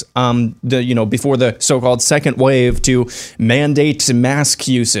states, before the so-called second wave, to mandate mask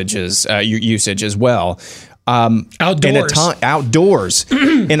usage as well. Outdoors.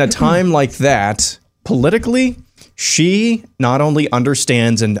 In a time like that, politically, she not only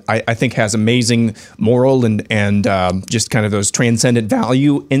understands and I think has amazing moral and just kind of those transcendent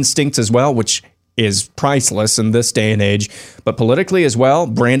value instincts as well, which is priceless in this day and age, but politically as well,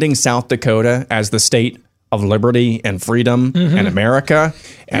 branding South Dakota as the state of liberty and freedom and America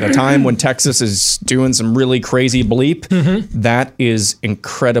at a time when Texas is doing some really crazy bleep, that is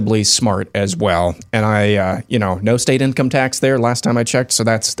incredibly smart as well. And I, no state income tax there last time I checked, so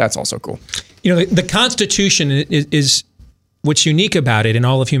that's also cool. The Constitution is what's unique about it in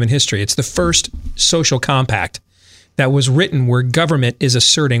all of human history. It's the first social compact that was written where government is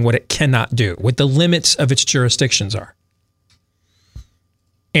asserting what it cannot do, what the limits of its jurisdictions are.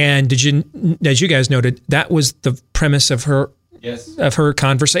 And as you guys noted, that was the premise of her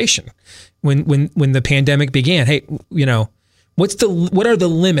conversation when the pandemic began. Hey, what are the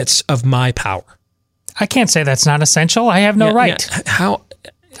limits of my power? I can't say that's not essential. I have no right. Yeah.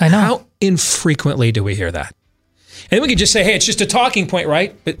 How infrequently do we hear that? And then we could just say, hey, it's just a talking point,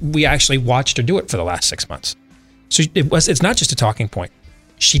 right? But we actually watched her do it for the last 6 months. So it's not just a talking point.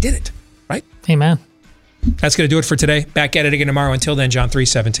 She did it, right? Amen. That's going to do it for today. Back at it again tomorrow. Until then, John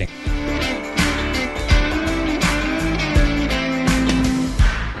 3:17.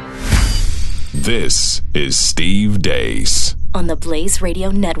 This is Steve Deace on the Blaze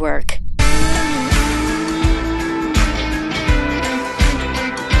Radio Network.